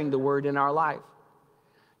declaring the word in our life.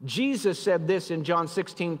 Jesus said this in John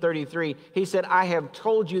 16:33. He said, I have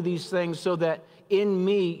told you these things so that in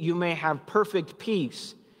me you may have perfect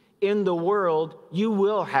peace. In the world you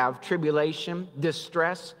will have tribulation,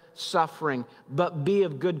 distress, suffering, but be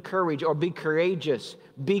of good courage, or be courageous,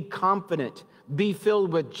 be confident, be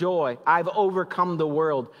filled with joy. I've overcome the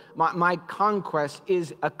world. My conquest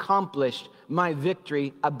is accomplished, my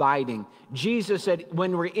victory abiding. Jesus said,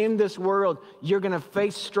 when we're in this world, you're going to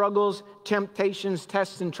face struggles, temptations,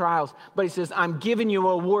 tests, and trials. But he says, I'm giving you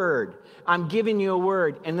a word. I'm giving you a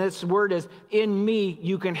word. And this word is, in me,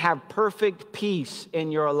 you can have perfect peace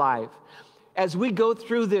in your life. As we go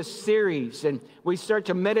through this series and we start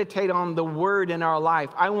to meditate on the word in our life,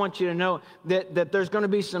 I want you to know that there's going to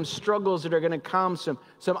be some struggles that are going to come, some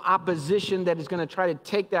opposition that is going to try to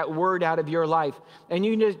take that word out of your life. And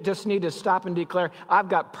you just need to stop and declare, I've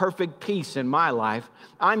got perfect peace in my life.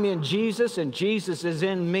 I'm in Jesus and Jesus is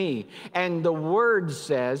in me. And the word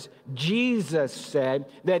says, Jesus said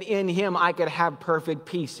that in him I could have perfect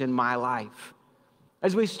peace in my life.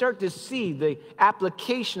 As we start to see the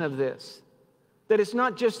application of this, that it's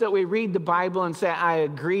not just that we read the Bible and say, I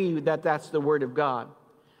agree that that's the Word of God.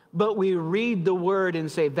 But we read the Word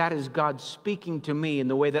and say, that is God speaking to me in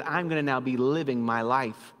the way that I'm going to now be living my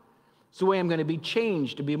life. It's the way I'm going to be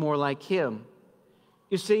changed to be more like Him.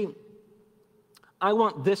 You see, I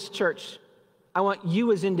want this church, I want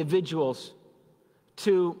you as individuals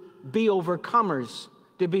to be overcomers,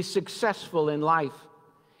 to be successful in life.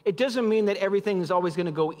 It doesn't mean that everything is always going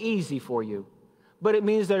to go easy for you. But it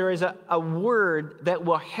means there is a word that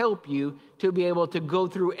will help you to be able to go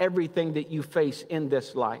through everything that you face in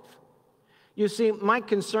this life. You see, my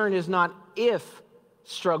concern is not if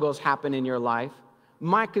struggles happen in your life.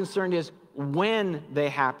 My concern is when they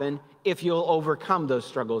happen, if you'll overcome those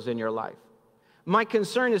struggles in your life. My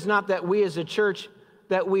concern is not that we as a church,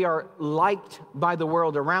 that we are liked by the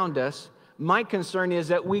world around us. My concern is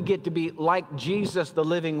that we get to be like Jesus, the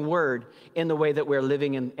living word, in the way that we're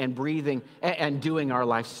living and breathing and doing our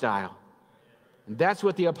lifestyle. And that's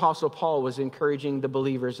what the Apostle Paul was encouraging the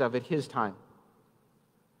believers of at his time.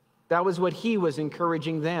 That was what he was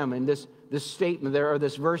encouraging them in this statement there, or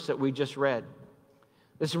this verse that we just read.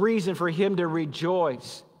 This reason for him to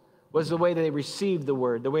rejoice was the way that they received the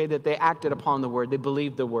word, the way that they acted upon the word, they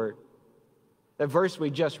believed the word. The verse we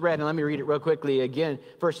just read, and let me read it real quickly again.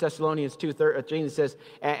 1 Thessalonians 2:13 says,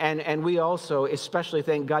 and we also especially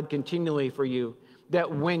thank God continually for you,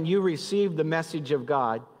 that when you received the message of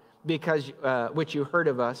God, because which you heard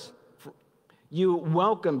of us, you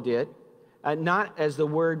welcomed it, not as the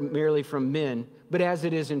word merely from men, but as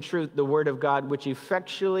it is in truth, the word of God, which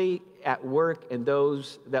effectually at work in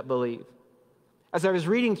those that believe. As I was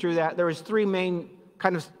reading through that, there was three main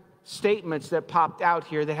kind of statements that popped out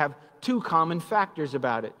here that have two common factors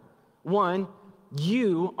about it. One,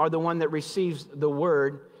 you are the one that receives the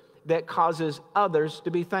word that causes others to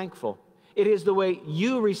be thankful. It is the way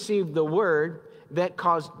you received the word that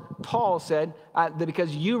caused, Paul said, that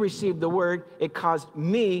because you received the word, it caused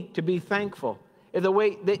me to be thankful. The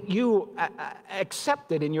way that you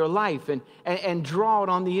accept it in your life and draw it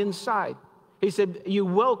on the inside. He said, you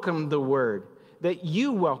welcomed the word, that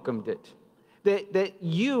you welcomed it, that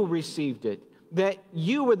you received it, that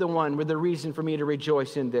you were the one with the reason for me to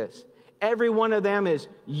rejoice in this. Every one of them is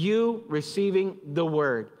you receiving the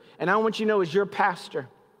word. And I want you to know as your pastor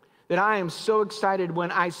that I am so excited when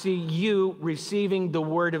I see you receiving the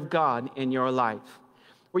word of God in your life.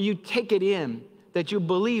 Where you take it in, that you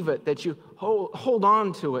believe it, that you hold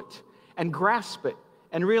on to it and grasp it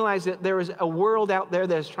and realize that there is a world out there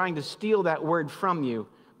that is trying to steal that word from you,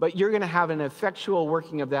 but you're going to have an effectual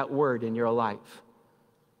working of that word in your life.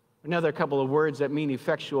 Another couple of words that mean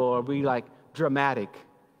effectual are we like dramatic,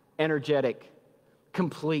 energetic,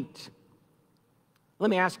 complete.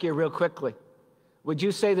 Let me ask you real quickly. Would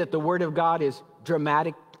you say that the Word of God is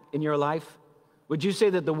dramatic in your life? Would you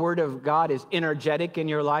say that the Word of God is energetic in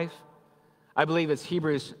your life? I believe it's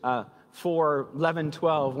Hebrews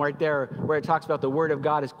 4:11-12, right there, where it talks about the Word of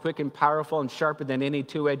God is quick and powerful and sharper than any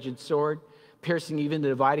two-edged sword, piercing even the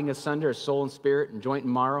dividing asunder of soul and spirit and joint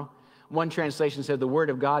and marrow. One translation said the Word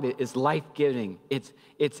of God is life-giving.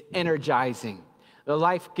 It's energizing. The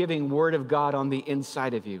life-giving Word of God on the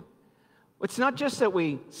inside of you. It's not just that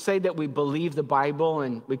we say that we believe the Bible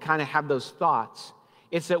and we kind of have those thoughts.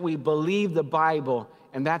 It's that we believe the Bible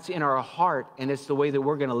and that's in our heart and it's the way that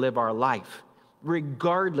we're going to live our life.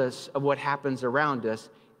 regardless of what happens around us.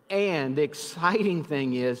 And the exciting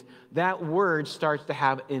thing is that word starts to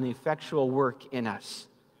have an effectual work in us.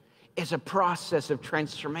 It's a process of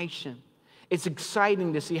transformation. It's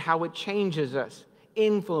exciting to see how it changes us,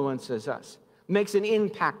 influences us, makes an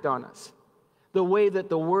impact on us. The way that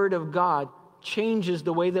the Word of God changes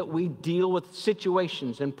the way that we deal with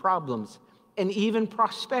situations and problems and even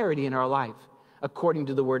prosperity in our life, according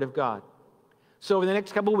to the Word of God. So over the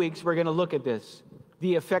next couple of weeks, we're going to look at this,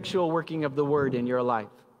 the effectual working of the Word in your life.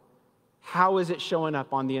 How is it showing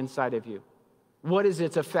up on the inside of you? What is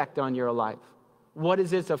its effect on your life? What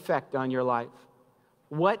is its effect on your life?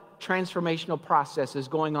 What transformational process is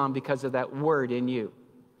going on because of that word in you?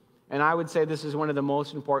 And I would say this is one of the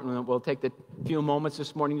most important that we'll take the few moments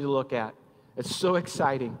this morning to look at. It's so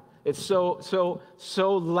exciting. It's so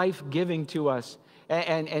life-giving to us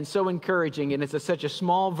and so encouraging. And it's such a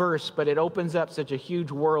small verse, but it opens up such a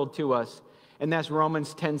huge world to us. And that's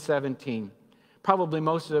Romans 10:17. Probably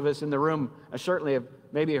most of us in the room certainly have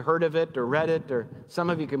maybe heard of it or read it, or some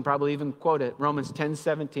of you can probably even quote it. Romans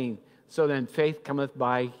 10:17. So then faith cometh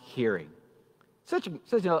by hearing. Such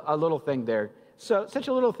a little thing there. Such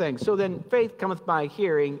a little thing. So then faith cometh by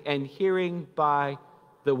hearing, and hearing by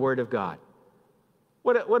the word of God.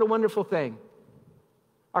 What a wonderful thing.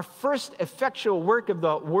 Our first effectual work of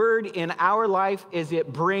the word in our life is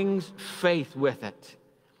it brings faith with it.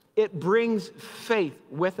 It brings faith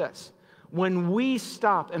with us. When we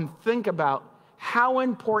stop and think about how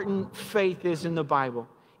important faith is in the Bible.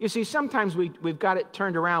 You see, sometimes we've got it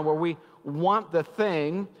turned around where we want the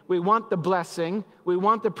thing, we want the blessing, we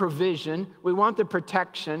want the provision, we want the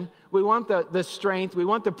protection, we want the strength, we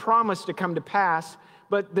want the promise to come to pass.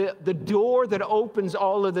 But the door that opens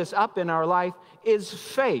all of this up in our life is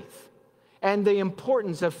faith and the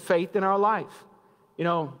importance of faith in our life. You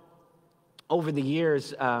know, over the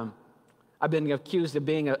years, I've been accused of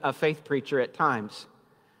being a faith preacher at times.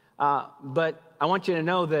 But I want you to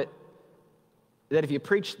know that if you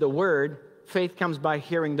preach the word, faith comes by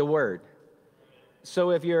hearing the word.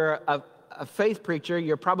 So if you're a faith preacher,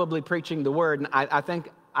 you're probably preaching the word. And I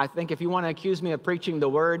think if you want to accuse me of preaching the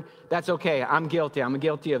word, that's okay. I'm guilty. I'm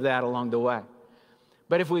guilty of that along the way.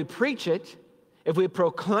 But if we preach it, if we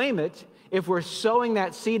proclaim it, if we're sowing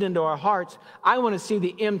that seed into our hearts, I want to see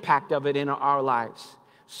the impact of it in our lives.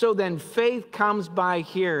 So then faith comes by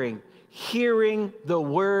hearing the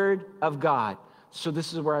word of God. So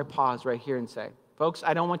this is where I pause right here and say, folks,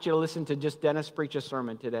 I don't want you to listen to just Dennis preach a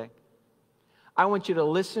sermon today. I want you to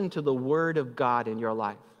listen to the word of God in your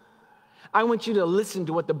life. I want you to listen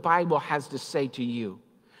to what the Bible has to say to you.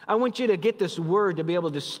 I want you to get this word to be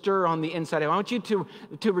able to stir on the inside. I want you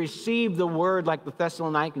to receive the word like the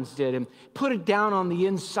Thessalonians did and put it down on the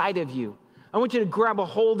inside of you. I want you to grab a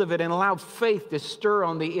hold of it and allow faith to stir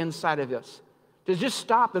on the inside of us. To just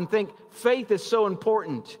stop and think, faith is so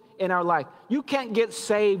important in our life. You can't get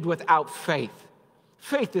saved without faith.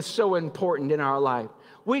 Faith is so important in our life.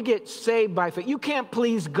 We get saved by faith. You can't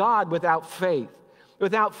please God without faith.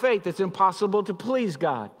 Without faith, it's impossible to please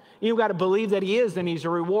God. You've got to believe that He is, and He's a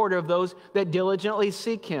rewarder of those that diligently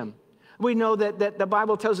seek Him. We know that the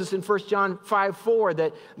Bible tells us in 1 John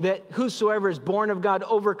 5:4 that whosoever is born of God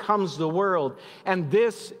overcomes the world. And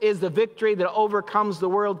this is the victory that overcomes the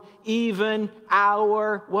world, even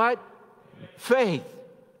our what? Faith.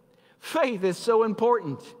 Faith is so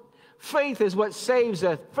important. Faith is what saves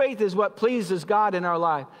us. Faith is what pleases God in our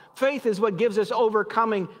life. Faith is what gives us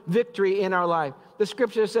overcoming victory in our life. The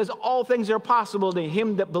scripture says all things are possible to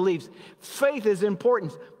him that believes. Faith is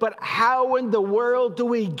important, but how in the world do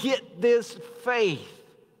we get this faith?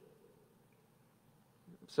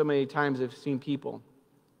 So many times I've seen people,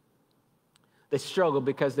 they struggle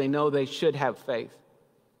because they know they should have faith.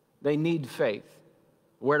 They need faith.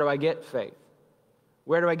 Where do I get faith?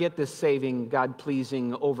 Where do I get this saving,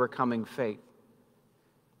 God-pleasing, overcoming faith?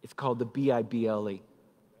 It's called the Bible.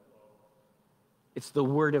 It's the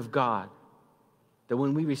Word of God. That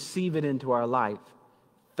when we receive it into our life,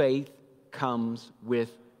 faith comes with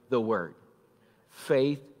the Word.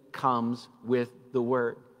 Faith comes with the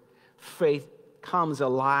Word. Faith comes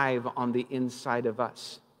alive on the inside of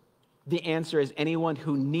us. The answer is anyone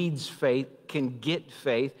who needs faith can get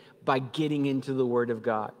faith by getting into the Word of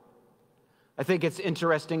God. I think it's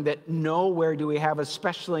interesting that nowhere do we have,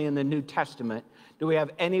 especially in the New Testament, do we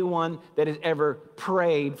have anyone that has ever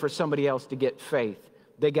prayed for somebody else to get faith.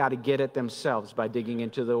 They got to get it themselves by digging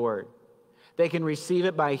into the Word. They can receive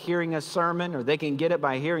it by hearing a sermon, or they can get it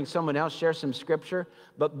by hearing someone else share some scripture.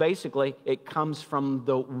 But basically, it comes from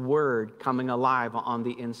the Word coming alive on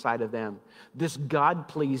the inside of them. This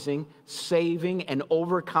God-pleasing, saving, and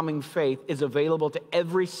overcoming faith is available to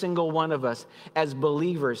every single one of us as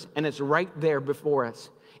believers, and it's right there before us.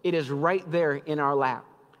 It is right there in our lap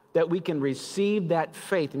that we can receive that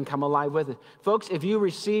faith and come alive with it. Folks, if you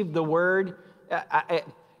receive the Word,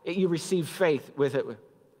 you receive faith with it.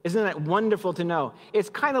 Isn't that wonderful to know? It's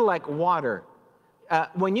kind of like water.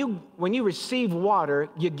 When you receive water,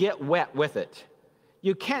 you get wet with it.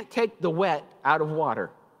 You can't take the wet out of water.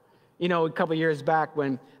 You know, a couple years back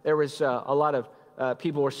when there was a lot of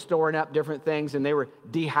people were storing up different things, and they were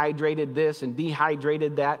dehydrated this and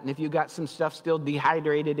dehydrated that. And if you got some stuff still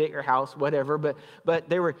dehydrated at your house, whatever. But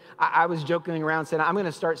they were. I was joking around saying, I'm going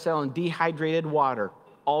to start selling dehydrated water.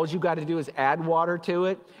 All you got to do is add water to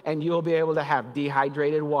it, and you'll be able to have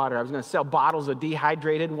dehydrated water. I was going to sell bottles of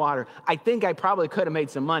dehydrated water. I think I probably could have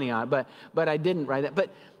made some money on it, but I didn't write that.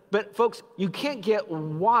 But folks, you can't get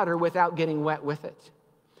water without getting wet with it.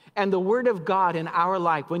 And the Word of God in our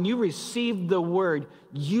life, when you receive the Word,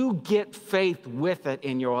 you get faith with it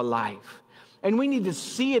in your life. And we need to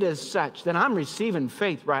see it as such, that I'm receiving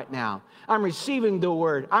faith right now. I'm receiving the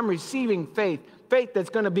Word. I'm receiving faith. Faith that's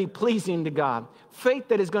going to be pleasing to God. Faith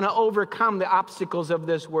that is going to overcome the obstacles of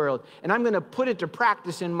this world. And I'm going to put it to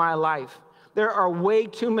practice in my life. There are way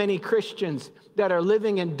too many Christians that are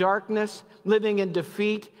living in darkness, living in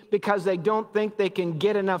defeat, because they don't think they can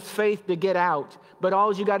get enough faith to get out. But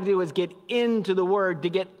all you got to do is get into the Word to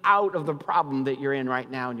get out of the problem that you're in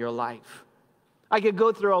right now in your life. I could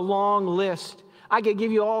go through a long list. I could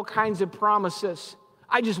give you all kinds of promises.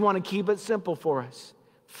 I just want to keep it simple for us.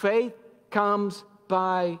 Faith comes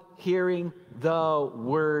by hearing the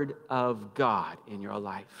Word of God in your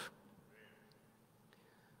life.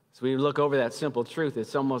 So we look over that simple truth.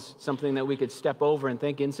 It's almost something that we could step over and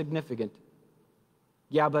think insignificant.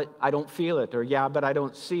 Yeah, but I don't feel it, or yeah, but I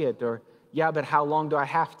don't see it, or yeah, but how long do I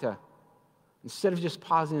have to? Instead of just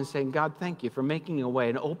pausing and saying, God, thank you for making a way,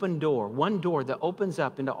 an open door, one door that opens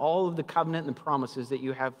up into all of the covenant and the promises that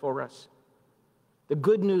you have for us. The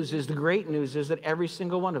good news is, the great news is that every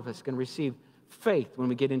single one of us can receive faith when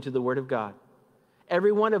we get into the Word of God.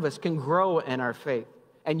 Every one of us can grow in our faith.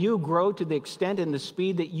 And you grow to the extent and the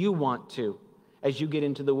speed that you want to as you get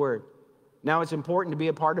into the Word. Now, it's important to be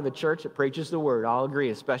a part of a church that preaches the Word. I'll agree,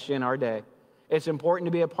 especially in our day. It's important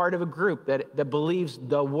to be a part of a group that believes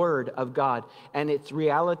the Word of God and its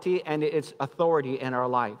reality and its authority in our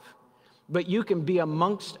life. But you can be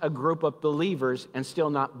amongst a group of believers and still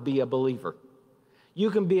not be a believer. You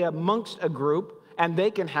can be amongst a group and they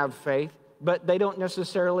can have faith, but they don't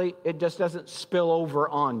necessarily, it just doesn't spill over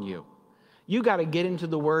on you. You got to get into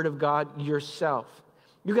the Word of God yourself.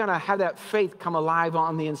 You got to have that faith come alive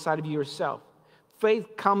on the inside of you yourself.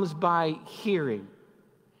 Faith comes by hearing.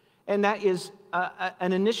 And that is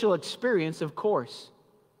an initial experience, of course.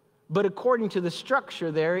 But according to the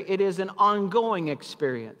structure there, it is an ongoing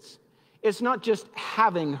experience. It's not just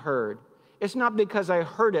having heard. It's not because I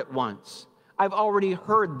heard it once. I've already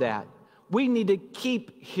heard that. We need to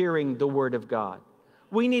keep hearing the Word of God.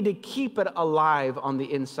 We need to keep it alive on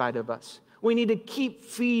the inside of us. We need to keep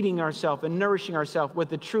feeding ourselves and nourishing ourselves with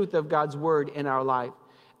the truth of God's Word in our life.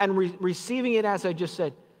 And receiving it, as I just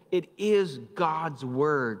said, it is God's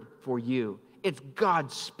Word for you. It's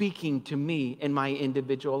God speaking to me in my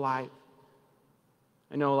individual life.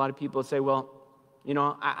 I know a lot of people say, well, you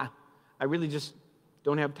know, I really just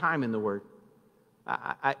don't have time in the Word.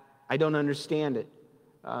 I don't understand it.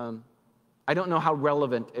 I don't know how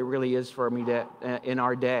relevant it really is for me in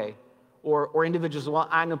our day. Or individuals, well,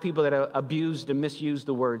 I know people that have abused and misused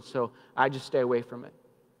the Word, so I just stay away from it.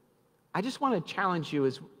 I just want to challenge you,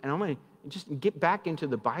 and I'm going to just get back into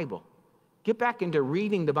the Bible. Get back into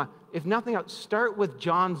reading the Bible. If nothing else, start with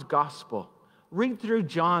John's Gospel. Read through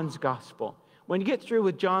John's Gospel. When you get through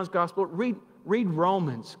with John's Gospel, read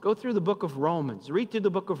Romans. Go through the book of Romans. Read through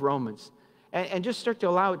the book of Romans. And just start to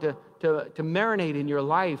allow it to marinate in your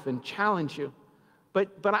life and challenge you. But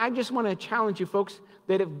I just want to challenge you, folks,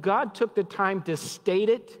 that if God took the time to state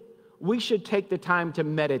it, we should take the time to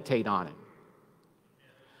meditate on it.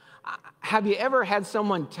 Have you ever had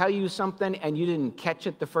someone tell you something and you didn't catch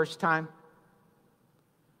it the first time?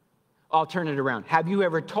 I'll turn it around. Have you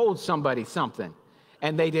ever told somebody something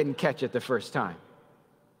and they didn't catch it the first time?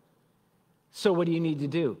 So what do you need to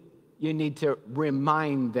do? You need to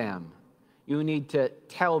remind them. You need to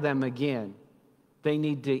tell them again. They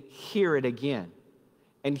need to hear it again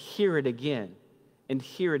and hear it again and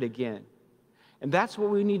hear it again. And that's what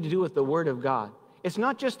we need to do with the Word of God. It's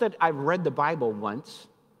not just that I've read the Bible once,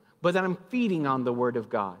 but that I'm feeding on the Word of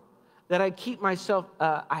God, that I keep myself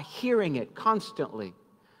hearing it constantly,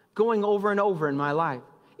 going over and over in my life.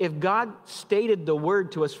 If God stated the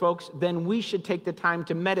Word to us, folks, then we should take the time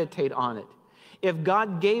to meditate on it. If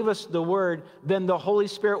God gave us the Word, then the Holy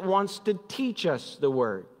Spirit wants to teach us the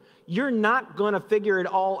Word. You're not going to figure it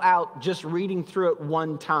all out just reading through it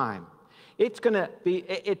one time.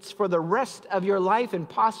 It's for the rest of your life and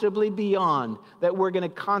possibly beyond that we're going to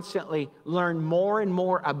constantly learn more and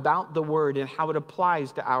more about the Word and how it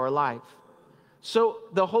applies to our life. So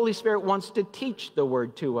the Holy Spirit wants to teach the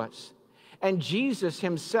Word to us. And Jesus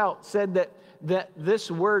himself said that this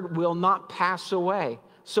Word will not pass away.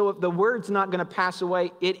 So if the Word's not going to pass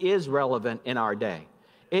away, it is relevant in our day.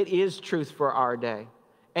 It is truth for our day.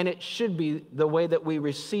 And it should be the way that we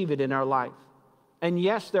receive it in our life. And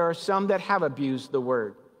yes, there are some that have abused the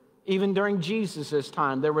Word. Even during Jesus'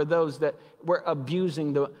 time, there were those that were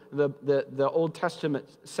abusing the Old Testament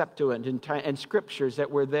Septuagint and scriptures that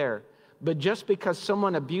were there. But just because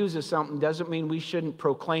someone abuses something doesn't mean we shouldn't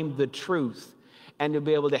proclaim the truth and to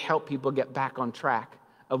be able to help people get back on track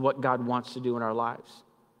of what God wants to do in our lives.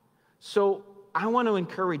 So I want to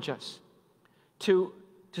encourage us to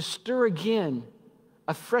stir again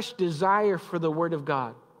a fresh desire for the Word of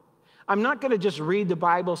God. I'm not going to just read the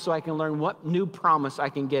Bible so I can learn what new promise I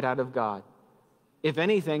can get out of God. If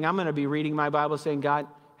anything, I'm going to be reading my Bible saying, God,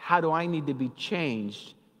 how do I need to be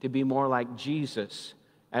changed to be more like Jesus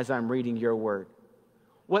as I'm reading your Word?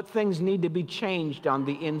 What things need to be changed on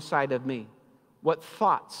the inside of me? What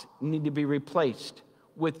thoughts need to be replaced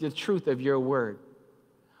with the truth of your Word?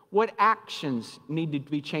 What actions need to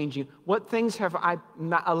be changing? What things have I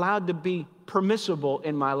not allowed to be permissible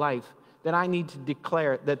in my life that I need to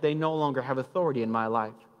declare that they no longer have authority in my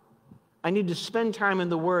life? I need to spend time in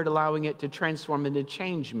the Word, allowing it to transform and to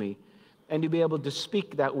change me, and to be able to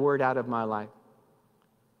speak that Word out of my life.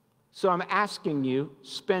 So I'm asking you,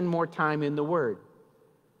 spend more time in the Word.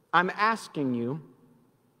 I'm asking you,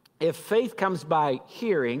 if faith comes by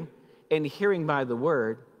hearing, and hearing by the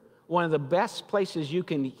Word, one of the best places you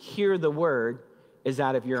can hear the Word is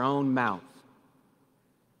out of your own mouth.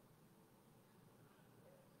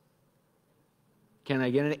 Can I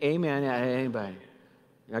get an amen out of anybody?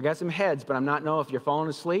 I got some heads, but I'm not knowing if you're falling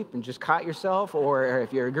asleep and just caught yourself or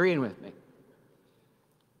if you're agreeing with me.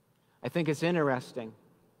 I think it's interesting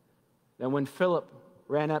that when Philip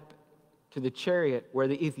ran up to the chariot where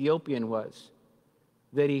the Ethiopian was,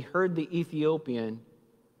 that he heard the Ethiopian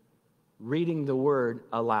reading the Word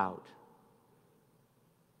aloud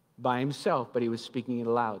by himself, but he was speaking it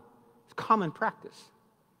aloud. It's common practice.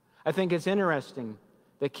 I think it's interesting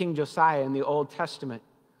that King Josiah in the Old Testament,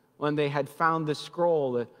 when they had found the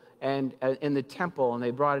scroll and in the temple and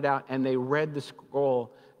they brought it out and they read the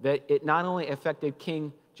scroll, that it not only affected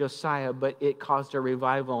King Josiah, but it caused a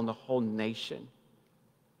revival in the whole nation.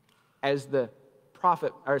 As the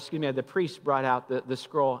priest brought out the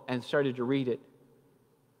scroll and started to read it,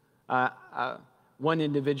 one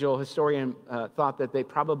individual historian thought that they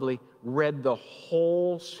probably read the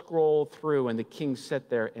whole scroll through, and the king sat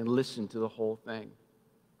there and listened to the whole thing.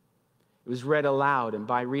 It was read aloud, and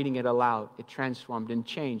by reading it aloud, it transformed and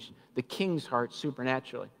changed the king's heart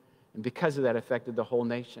supernaturally. And because of that, affected the whole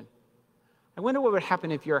nation. I wonder what would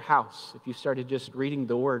happen if your house, if you started just reading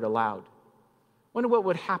the Word aloud. I wonder what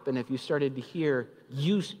would happen if you started to hear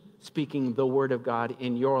you speaking the Word of God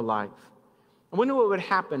in your life. I wonder what would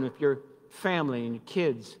happen if your family and your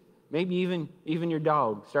kids, maybe even your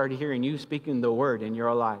dog, started hearing you speaking the Word in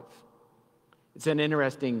your life. It's an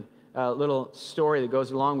interesting little story that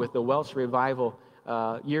goes along with the Welsh revival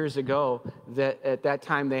years ago, that at that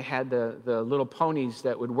time they had the little ponies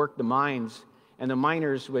that would work the mines, and the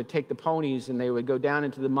miners would take the ponies and they would go down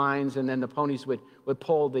into the mines, and then the ponies would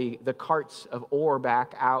pull the carts of ore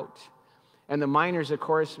back out. And the miners, of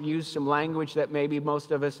course, used some language that maybe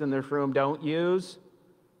most of us in this room don't use.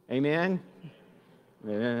 Amen?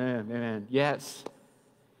 Amen. Yes.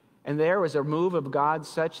 And there was a move of God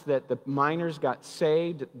such that the miners got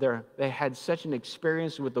saved. They had such an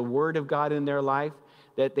experience with the Word of God in their life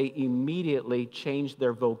that they immediately changed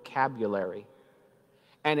their vocabulary.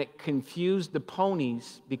 And it confused the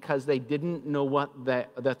ponies because they didn't know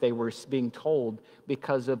that they were being told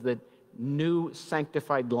because of the new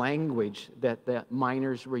sanctified language that the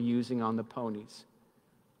miners were using on the ponies.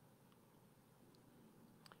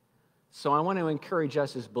 So I want to encourage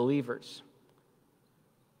us as believers.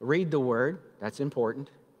 Read the Word, that's important,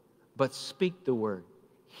 but speak the Word.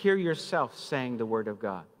 Hear yourself saying the Word of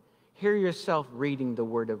God. Hear yourself reading the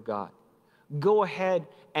Word of God. Go ahead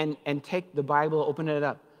and take the Bible, open it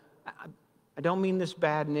up. I don't mean this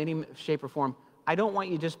bad in any shape or form, I don't want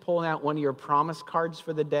you just pulling out one of your promise cards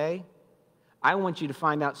for the day. I want you to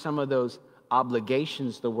find out some of those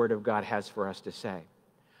obligations the Word of God has for us to say.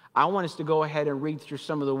 I want us to go ahead and read through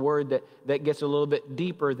some of the Word that gets a little bit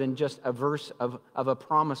deeper than just a verse of a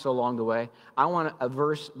promise along the way. I want a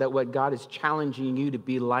verse that what God is challenging you to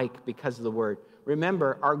be like because of the Word.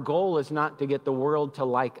 Remember, our goal is not to get the world to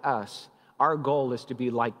like us. Our goal is to be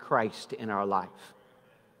like Christ in our life.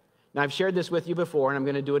 Now, I've shared this with you before, and I'm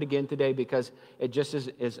going to do it again today because it just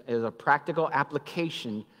is a practical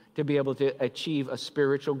application to be able to achieve a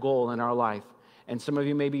spiritual goal in our life. And some of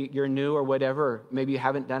you, maybe you're new or whatever, maybe you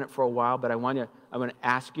haven't done it for a while, but I'm going to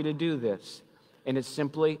ask you to do this. And it's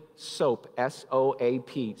simply SOAP,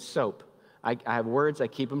 S-O-A-P, SOAP. I have words, I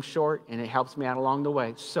keep them short, and it helps me out along the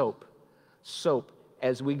way. SOAP. SOAP.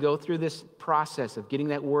 As we go through this process of getting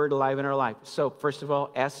that word alive in our life. SOAP, first of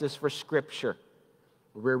all, S is for Scripture.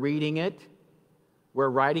 We're reading it, we're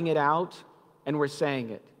writing it out, and we're saying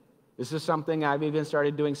it. This is something I've even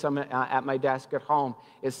started doing some at my desk at home,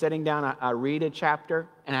 is sitting down, I read a chapter,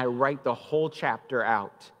 and I write the whole chapter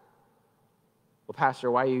out. Well,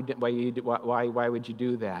 Pastor, why would you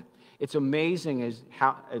do that? It's amazing as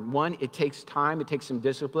how, one, it takes time, it takes some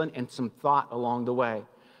discipline, and some thought along the way.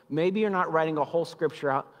 Maybe you're not writing a whole scripture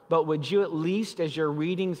out, but would you at least, as you're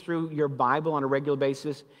reading through your Bible on a regular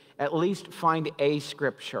basis, at least find a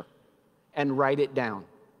scripture and write it down.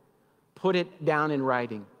 Put it down in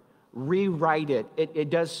writing. Rewrite it. It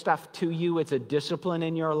does stuff to you. It's a discipline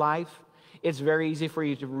in your life. It's very easy for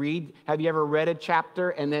you to read. Have you ever read a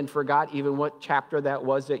chapter and then forgot even what chapter that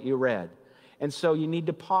was that you read? And so you need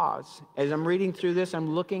to pause. As I'm reading through this,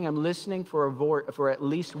 I'm listening for at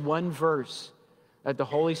least one verse that the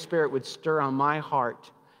Holy Spirit would stir on my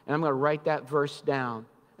heart. And I'm going to write that verse down.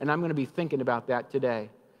 And I'm going to be thinking about that today.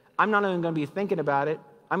 I'm not even going to be thinking about it.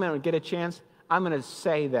 I'm going to get a chance. I'm going to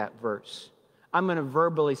say that verse. I'm going to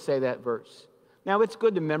verbally say that verse. Now, it's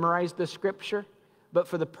good to memorize the scripture, but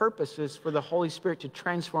for the purposes for the Holy Spirit to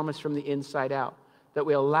transform us from the inside out, that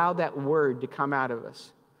we allow that word to come out of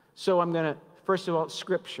us. So I'm going to, first of all,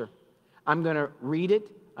 scripture. I'm going to read it,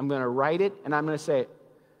 I'm going to write it, and I'm going to say it.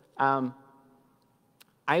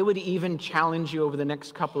 I would even challenge you over the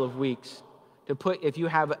next couple of weeks to put, if you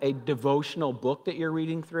have a devotional book that you're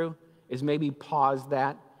reading through, is maybe pause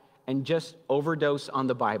that and just overdose on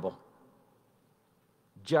the Bible.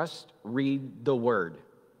 Just read the Word.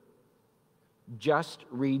 Just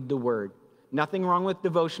read the Word. Nothing wrong with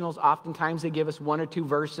devotionals. Oftentimes they give us one or two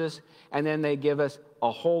verses, and then they give us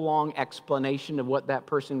a whole long explanation of what that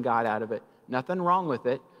person got out of it. Nothing wrong with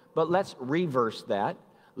it, but let's reverse that.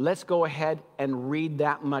 Let's go ahead and read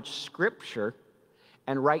that much scripture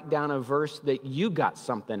and write down a verse that you got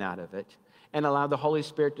something out of it and allow the Holy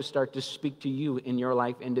Spirit to start to speak to you in your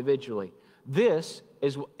life individually. This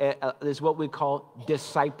is what we call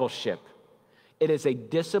discipleship. It is a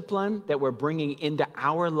discipline that we're bringing into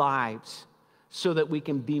our lives so that we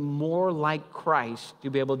can be more like Christ to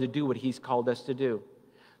be able to do what He's called us to do.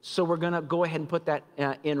 So we're going to go ahead and put that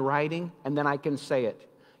in writing, and then I can say it.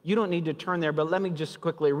 You don't need to turn there, but let me just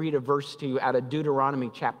quickly read a verse to you out of Deuteronomy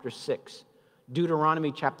chapter 6.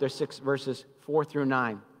 Deuteronomy chapter 6, verses 4 through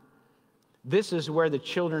 9. This is where the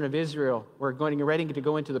children of Israel were ready to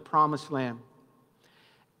go into the promised land.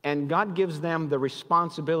 And God gives them the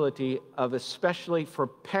responsibility of, especially for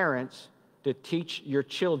parents, to teach your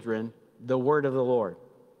children the word of the Lord.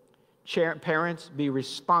 Parents, be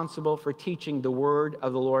responsible for teaching the word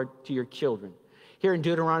of the Lord to your children. Here in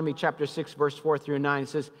Deuteronomy chapter 6, verse 4 through 9, it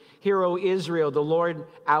says, "Hear, O Israel, the Lord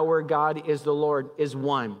our God is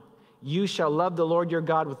one. You shall love the Lord your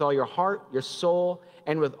God with all your heart, your soul,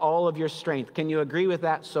 and with all of your strength." Can you agree with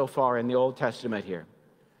that so far in the Old Testament here?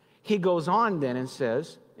 He goes on then and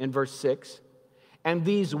says in verse 6, "And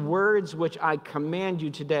these words which I command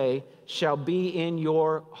you today shall be in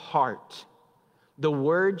your heart." The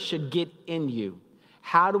word should get in you.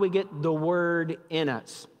 How do we get the word in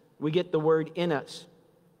us? We get the word in us.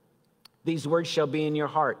 These words shall be in your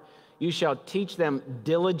heart. You shall teach them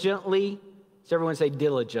diligently. Does everyone say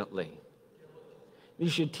diligently? You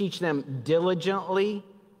should teach them diligently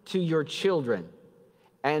to your children.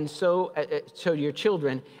 And so your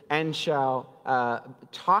children, and shall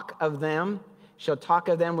talk of them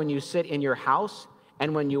when you sit in your house,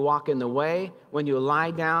 and when you walk in the way, when you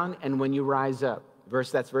lie down, and when you rise up.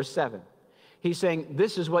 That's verse 7. He's saying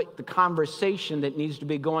this is what the conversation that needs to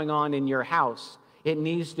be going on in your house. It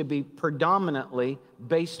needs to be predominantly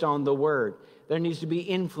based on the word. There needs to be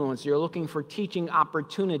influence. You're looking for teaching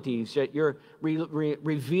opportunities, that you're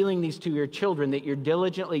revealing these to your children, that you're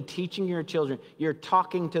diligently teaching your children. You're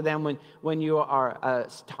talking to them when you are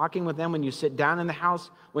talking with them, when you sit down in the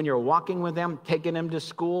house, when you're walking with them, taking them to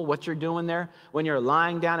school, what you're doing there, when you're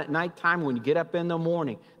lying down at nighttime, when you get up in the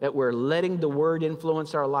morning, that we're letting the word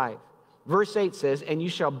influence our life. Verse 8 says, and you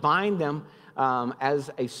shall bind them as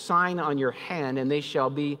a sign on your hand, and they shall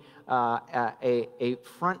be a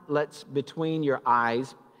frontlets between your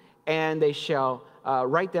eyes, and they shall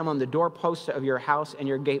write them on the doorposts of your house and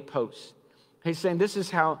your gateposts. He's saying this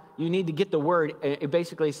is how you need to get the word,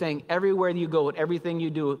 basically saying everywhere you go, everything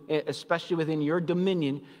you do, especially within your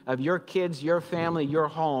dominion of your kids, your family, your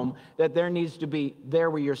home, that there needs to be there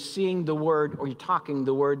where you're seeing the word or you're talking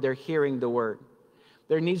the word, they're hearing the word.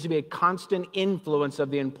 There needs to be a constant influence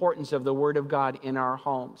of the importance of the Word of God in our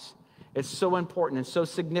homes. It's so important and so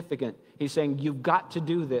significant. He's saying, you've got to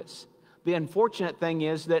do this. The unfortunate thing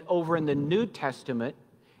is that over in the New Testament,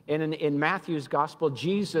 in Matthew's Gospel,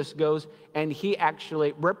 Jesus goes and he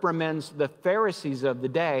actually reprimands the Pharisees of the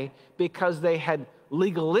day because they had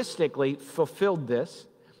legalistically fulfilled this.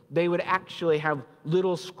 They would actually have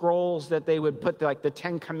little scrolls that they would put like the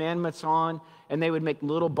 10 Commandments on, and they would make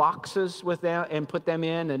little boxes with them and put them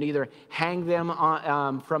in and either hang them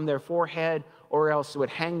on, from their forehead, or else would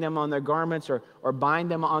hang them on their garments or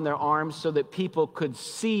bind them on their arms so that people could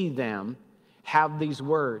see them have these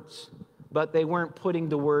words. But they weren't putting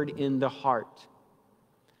the word in the heart.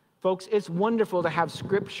 Folks, it's wonderful to have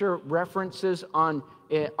scripture references on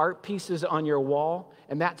art pieces on your wall,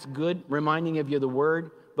 and that's good, reminding of you of the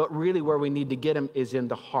word. But really where we need to get them is in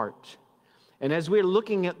the heart. And as we're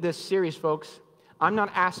looking at this series, folks, I'm not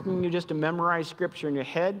asking you just to memorize scripture in your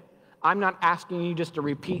head. I'm not asking you just to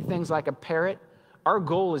repeat things like a parrot. Our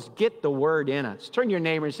goal is get the word in us. Turn to your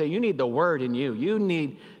neighbor and say, you need the word in you. You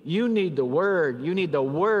need the word. You need the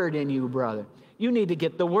word in you, brother. You need to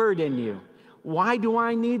get the word in you. Why do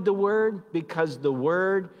I need the word? Because the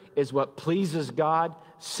word is what pleases God,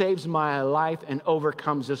 saves my life, and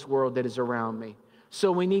overcomes this world that is around me. So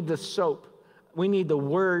we need the soap. We need the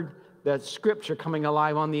word, the scripture coming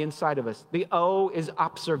alive on the inside of us. The O is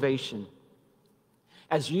observation.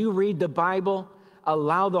 As you read the Bible,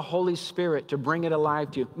 allow the Holy Spirit to bring it alive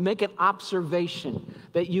to you. Make an observation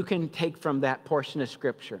that you can take from that portion of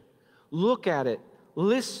scripture. Look at it.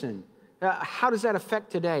 Listen. How does that affect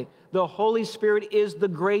today? The Holy Spirit is the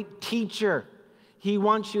great teacher. He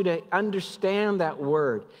wants you to understand that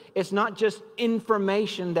word. It's not just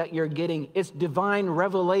information that you're getting. It's divine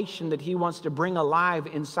revelation that he wants to bring alive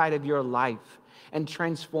inside of your life and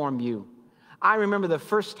transform you. I remember the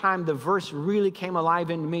first time the verse really came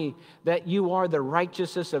alive in me, that you are the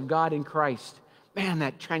righteousness of God in Christ. Man,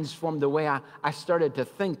 that transformed the way I started to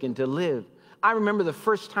think and to live. I remember the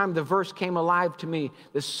first time the verse came alive to me,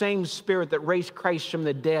 the same Spirit that raised Christ from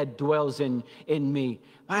the dead dwells in me.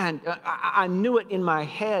 Man, I knew it in my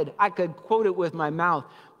head. I could quote it with my mouth,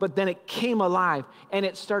 but then it came alive, and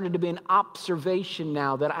it started to be an observation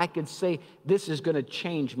now that I could say, this is going to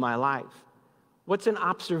change my life. What's an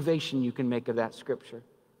observation you can make of that scripture?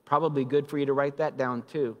 Probably good for you to write that down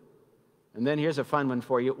too. And then here's a fun one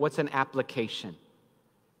for you. What's an application?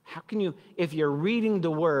 How can you, if you're reading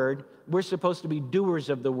the word, we're supposed to be doers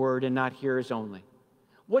of the word and not hearers only.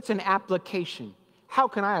 What's an application? How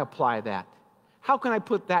can I apply that? How can I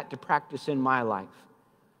put that to practice in my life?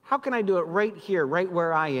 How can I do it right here, right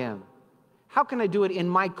where I am? How can I do it in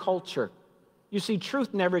my culture? You see,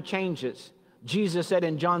 truth never changes. Jesus said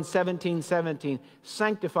in John 17:17,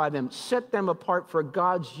 sanctify them, set them apart for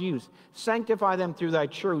God's use. Sanctify them through thy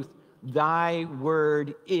truth. Thy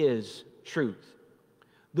word is truth.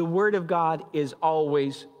 The word of God is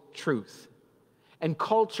always truth. And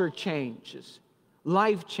culture changes.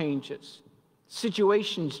 Life changes.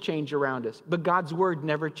 Situations change around us. But God's word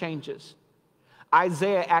never changes.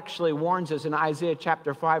 Isaiah actually warns us in Isaiah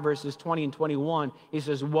chapter 5, verses 20 and 21. He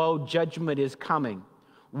says, woe, judgment is coming.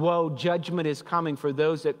 Woe, judgment is coming for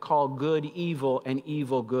those that call good evil and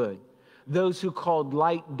evil good. Those who called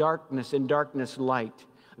light darkness and darkness light.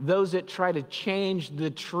 Those that try to change the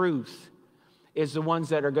truth is the ones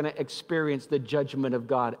that are going to experience the judgment of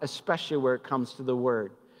God, especially where it comes to the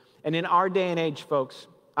word. And in our day and age, folks,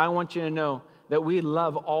 I want you to know that we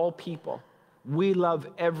love all people. We love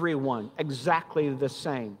everyone exactly the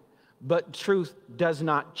same. But truth does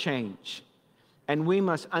not change. And we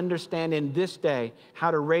must understand in this day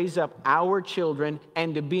how to raise up our children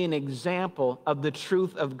and to be an example of the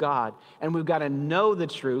truth of God. And we've got to know the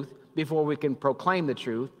truth before we can proclaim the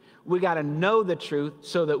truth. We got to know the truth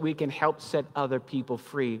so that we can help set other people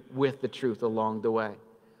free with the truth along the way.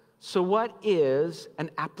 So what is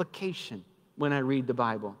an application? when I read the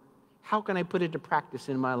Bible? How can I put it to practice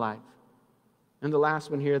in my life? And the last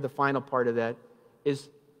one here, the final part of that, is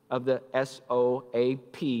of the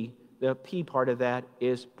S-O-A-P. The P part of that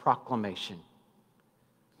is proclamation.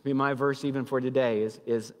 My verse even for today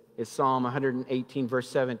is Psalm 118, verse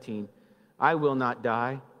 17. I will not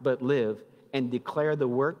die, but live and declare the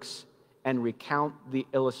works and recount the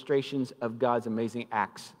illustrations of God's amazing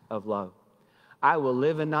acts of love. I will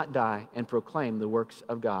live and not die and proclaim the works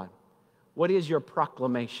of God. What is your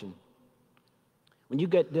proclamation? When you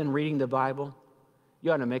get done reading the Bible,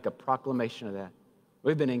 you ought to make a proclamation of that.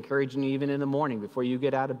 We've been encouraging you even in the morning before you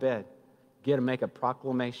get out of bed. Get to make a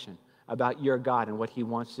proclamation about your God and what He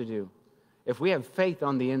wants to do. If we have faith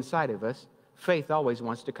on the inside of us, faith always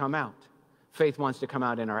wants to come out. Faith wants to come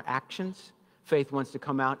out in our actions. Faith wants to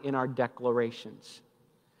come out in our declarations.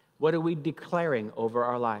 What are we declaring over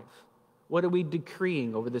our life? What are we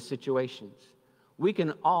decreeing over the situations? We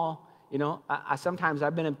can all, sometimes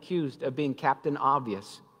I've been accused of being Captain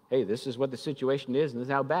Obvious. Hey, this is what the situation is, and this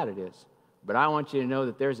is how bad it is. But I want you to know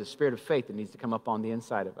that there's a spirit of faith that needs to come up on the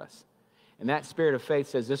inside of us. And that spirit of faith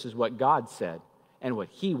says this is what God said and what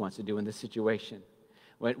He wants to do in this situation.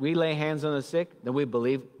 When we lay hands on the sick, then we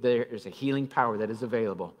believe there is a healing power that is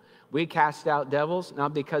available. We cast out devils,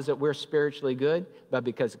 not because that we're spiritually good, but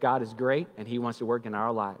because God is great and He wants to work in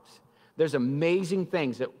our lives. There's amazing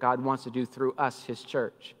things that God wants to do through us, His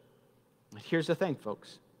church. But here's the thing,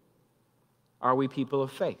 folks. Are we people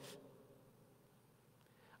of faith?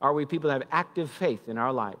 Are we people that have active faith in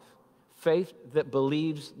our life? Faith that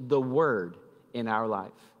believes the Word in our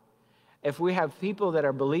life. If we have people that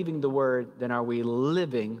are believing the Word, then are we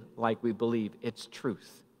living like we believe its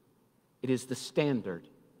truth? It is the standard.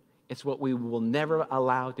 It's what we will never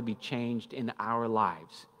allow to be changed in our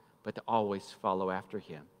lives, but to always follow after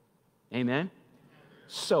Him. Amen?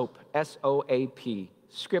 SOAP, S-O-A-P,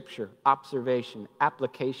 Scripture, observation,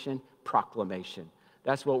 application, proclamation.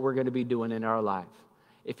 That's what we're going to be doing in our life.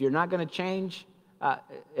 If you're not going to change,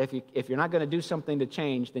 if you're not going to do something to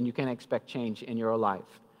change, then you can't expect change in your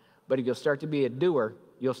life. But if you'll start to be a doer,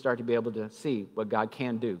 you'll start to be able to see what God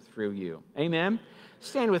can do through you. Amen?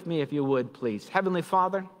 Stand with me if you would, please. Heavenly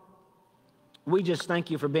Father, we just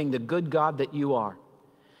thank You for being the good God that You are.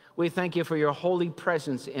 We thank You for Your holy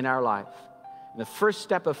presence in our life. And the first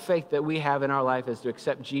step of faith that we have in our life is to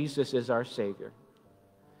accept Jesus as our Savior.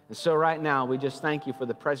 And so right now, we just thank You for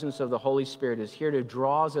the presence of the Holy Spirit is here to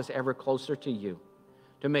draw us ever closer to You,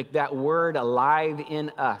 to make that word alive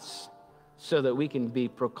in us so that we can be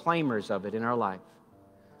proclaimers of it in our life.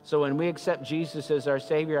 So when we accept Jesus as our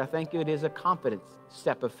Savior, I thank You it is a confident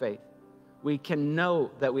step of faith. We can know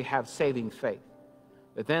that we have saving faith.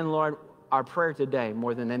 But then, Lord, our prayer today,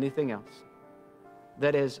 more than anything else,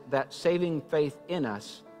 that is that saving faith in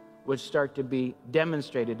us would start to be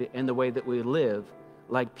demonstrated in the way that we live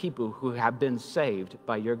like people who have been saved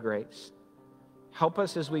by Your grace. Help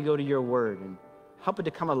us as we go to Your word and help it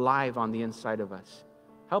to come alive on the inside of us.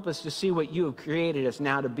 Help us to see what You have created us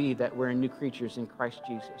now to be, that we're new creatures in Christ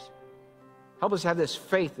Jesus. Help us have this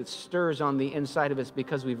faith that stirs on the inside of us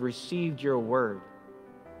because we've received Your word.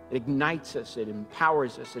 It ignites us, it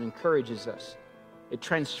empowers us, it encourages us, it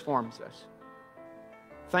transforms us.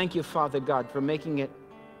 Thank You, Father God, for making it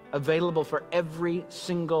available for every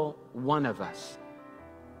single one of us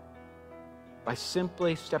by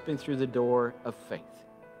simply stepping through the door of faith.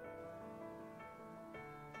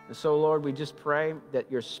 And so, Lord, we just pray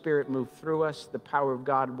that Your Spirit move through us, the power of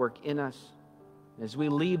God work in us. As we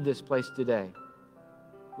leave this place today,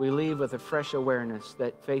 we leave with a fresh awareness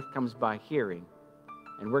that faith comes by hearing,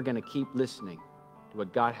 and we're going to keep listening to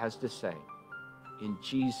what God has to say. In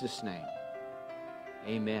Jesus' name,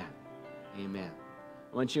 amen. Amen.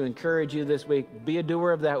 I want to encourage you this week, be a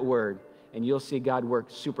doer of that word, and you'll see God work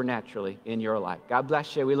supernaturally in your life. God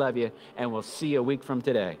bless you. We love you, and we'll see you a week from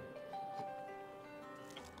today.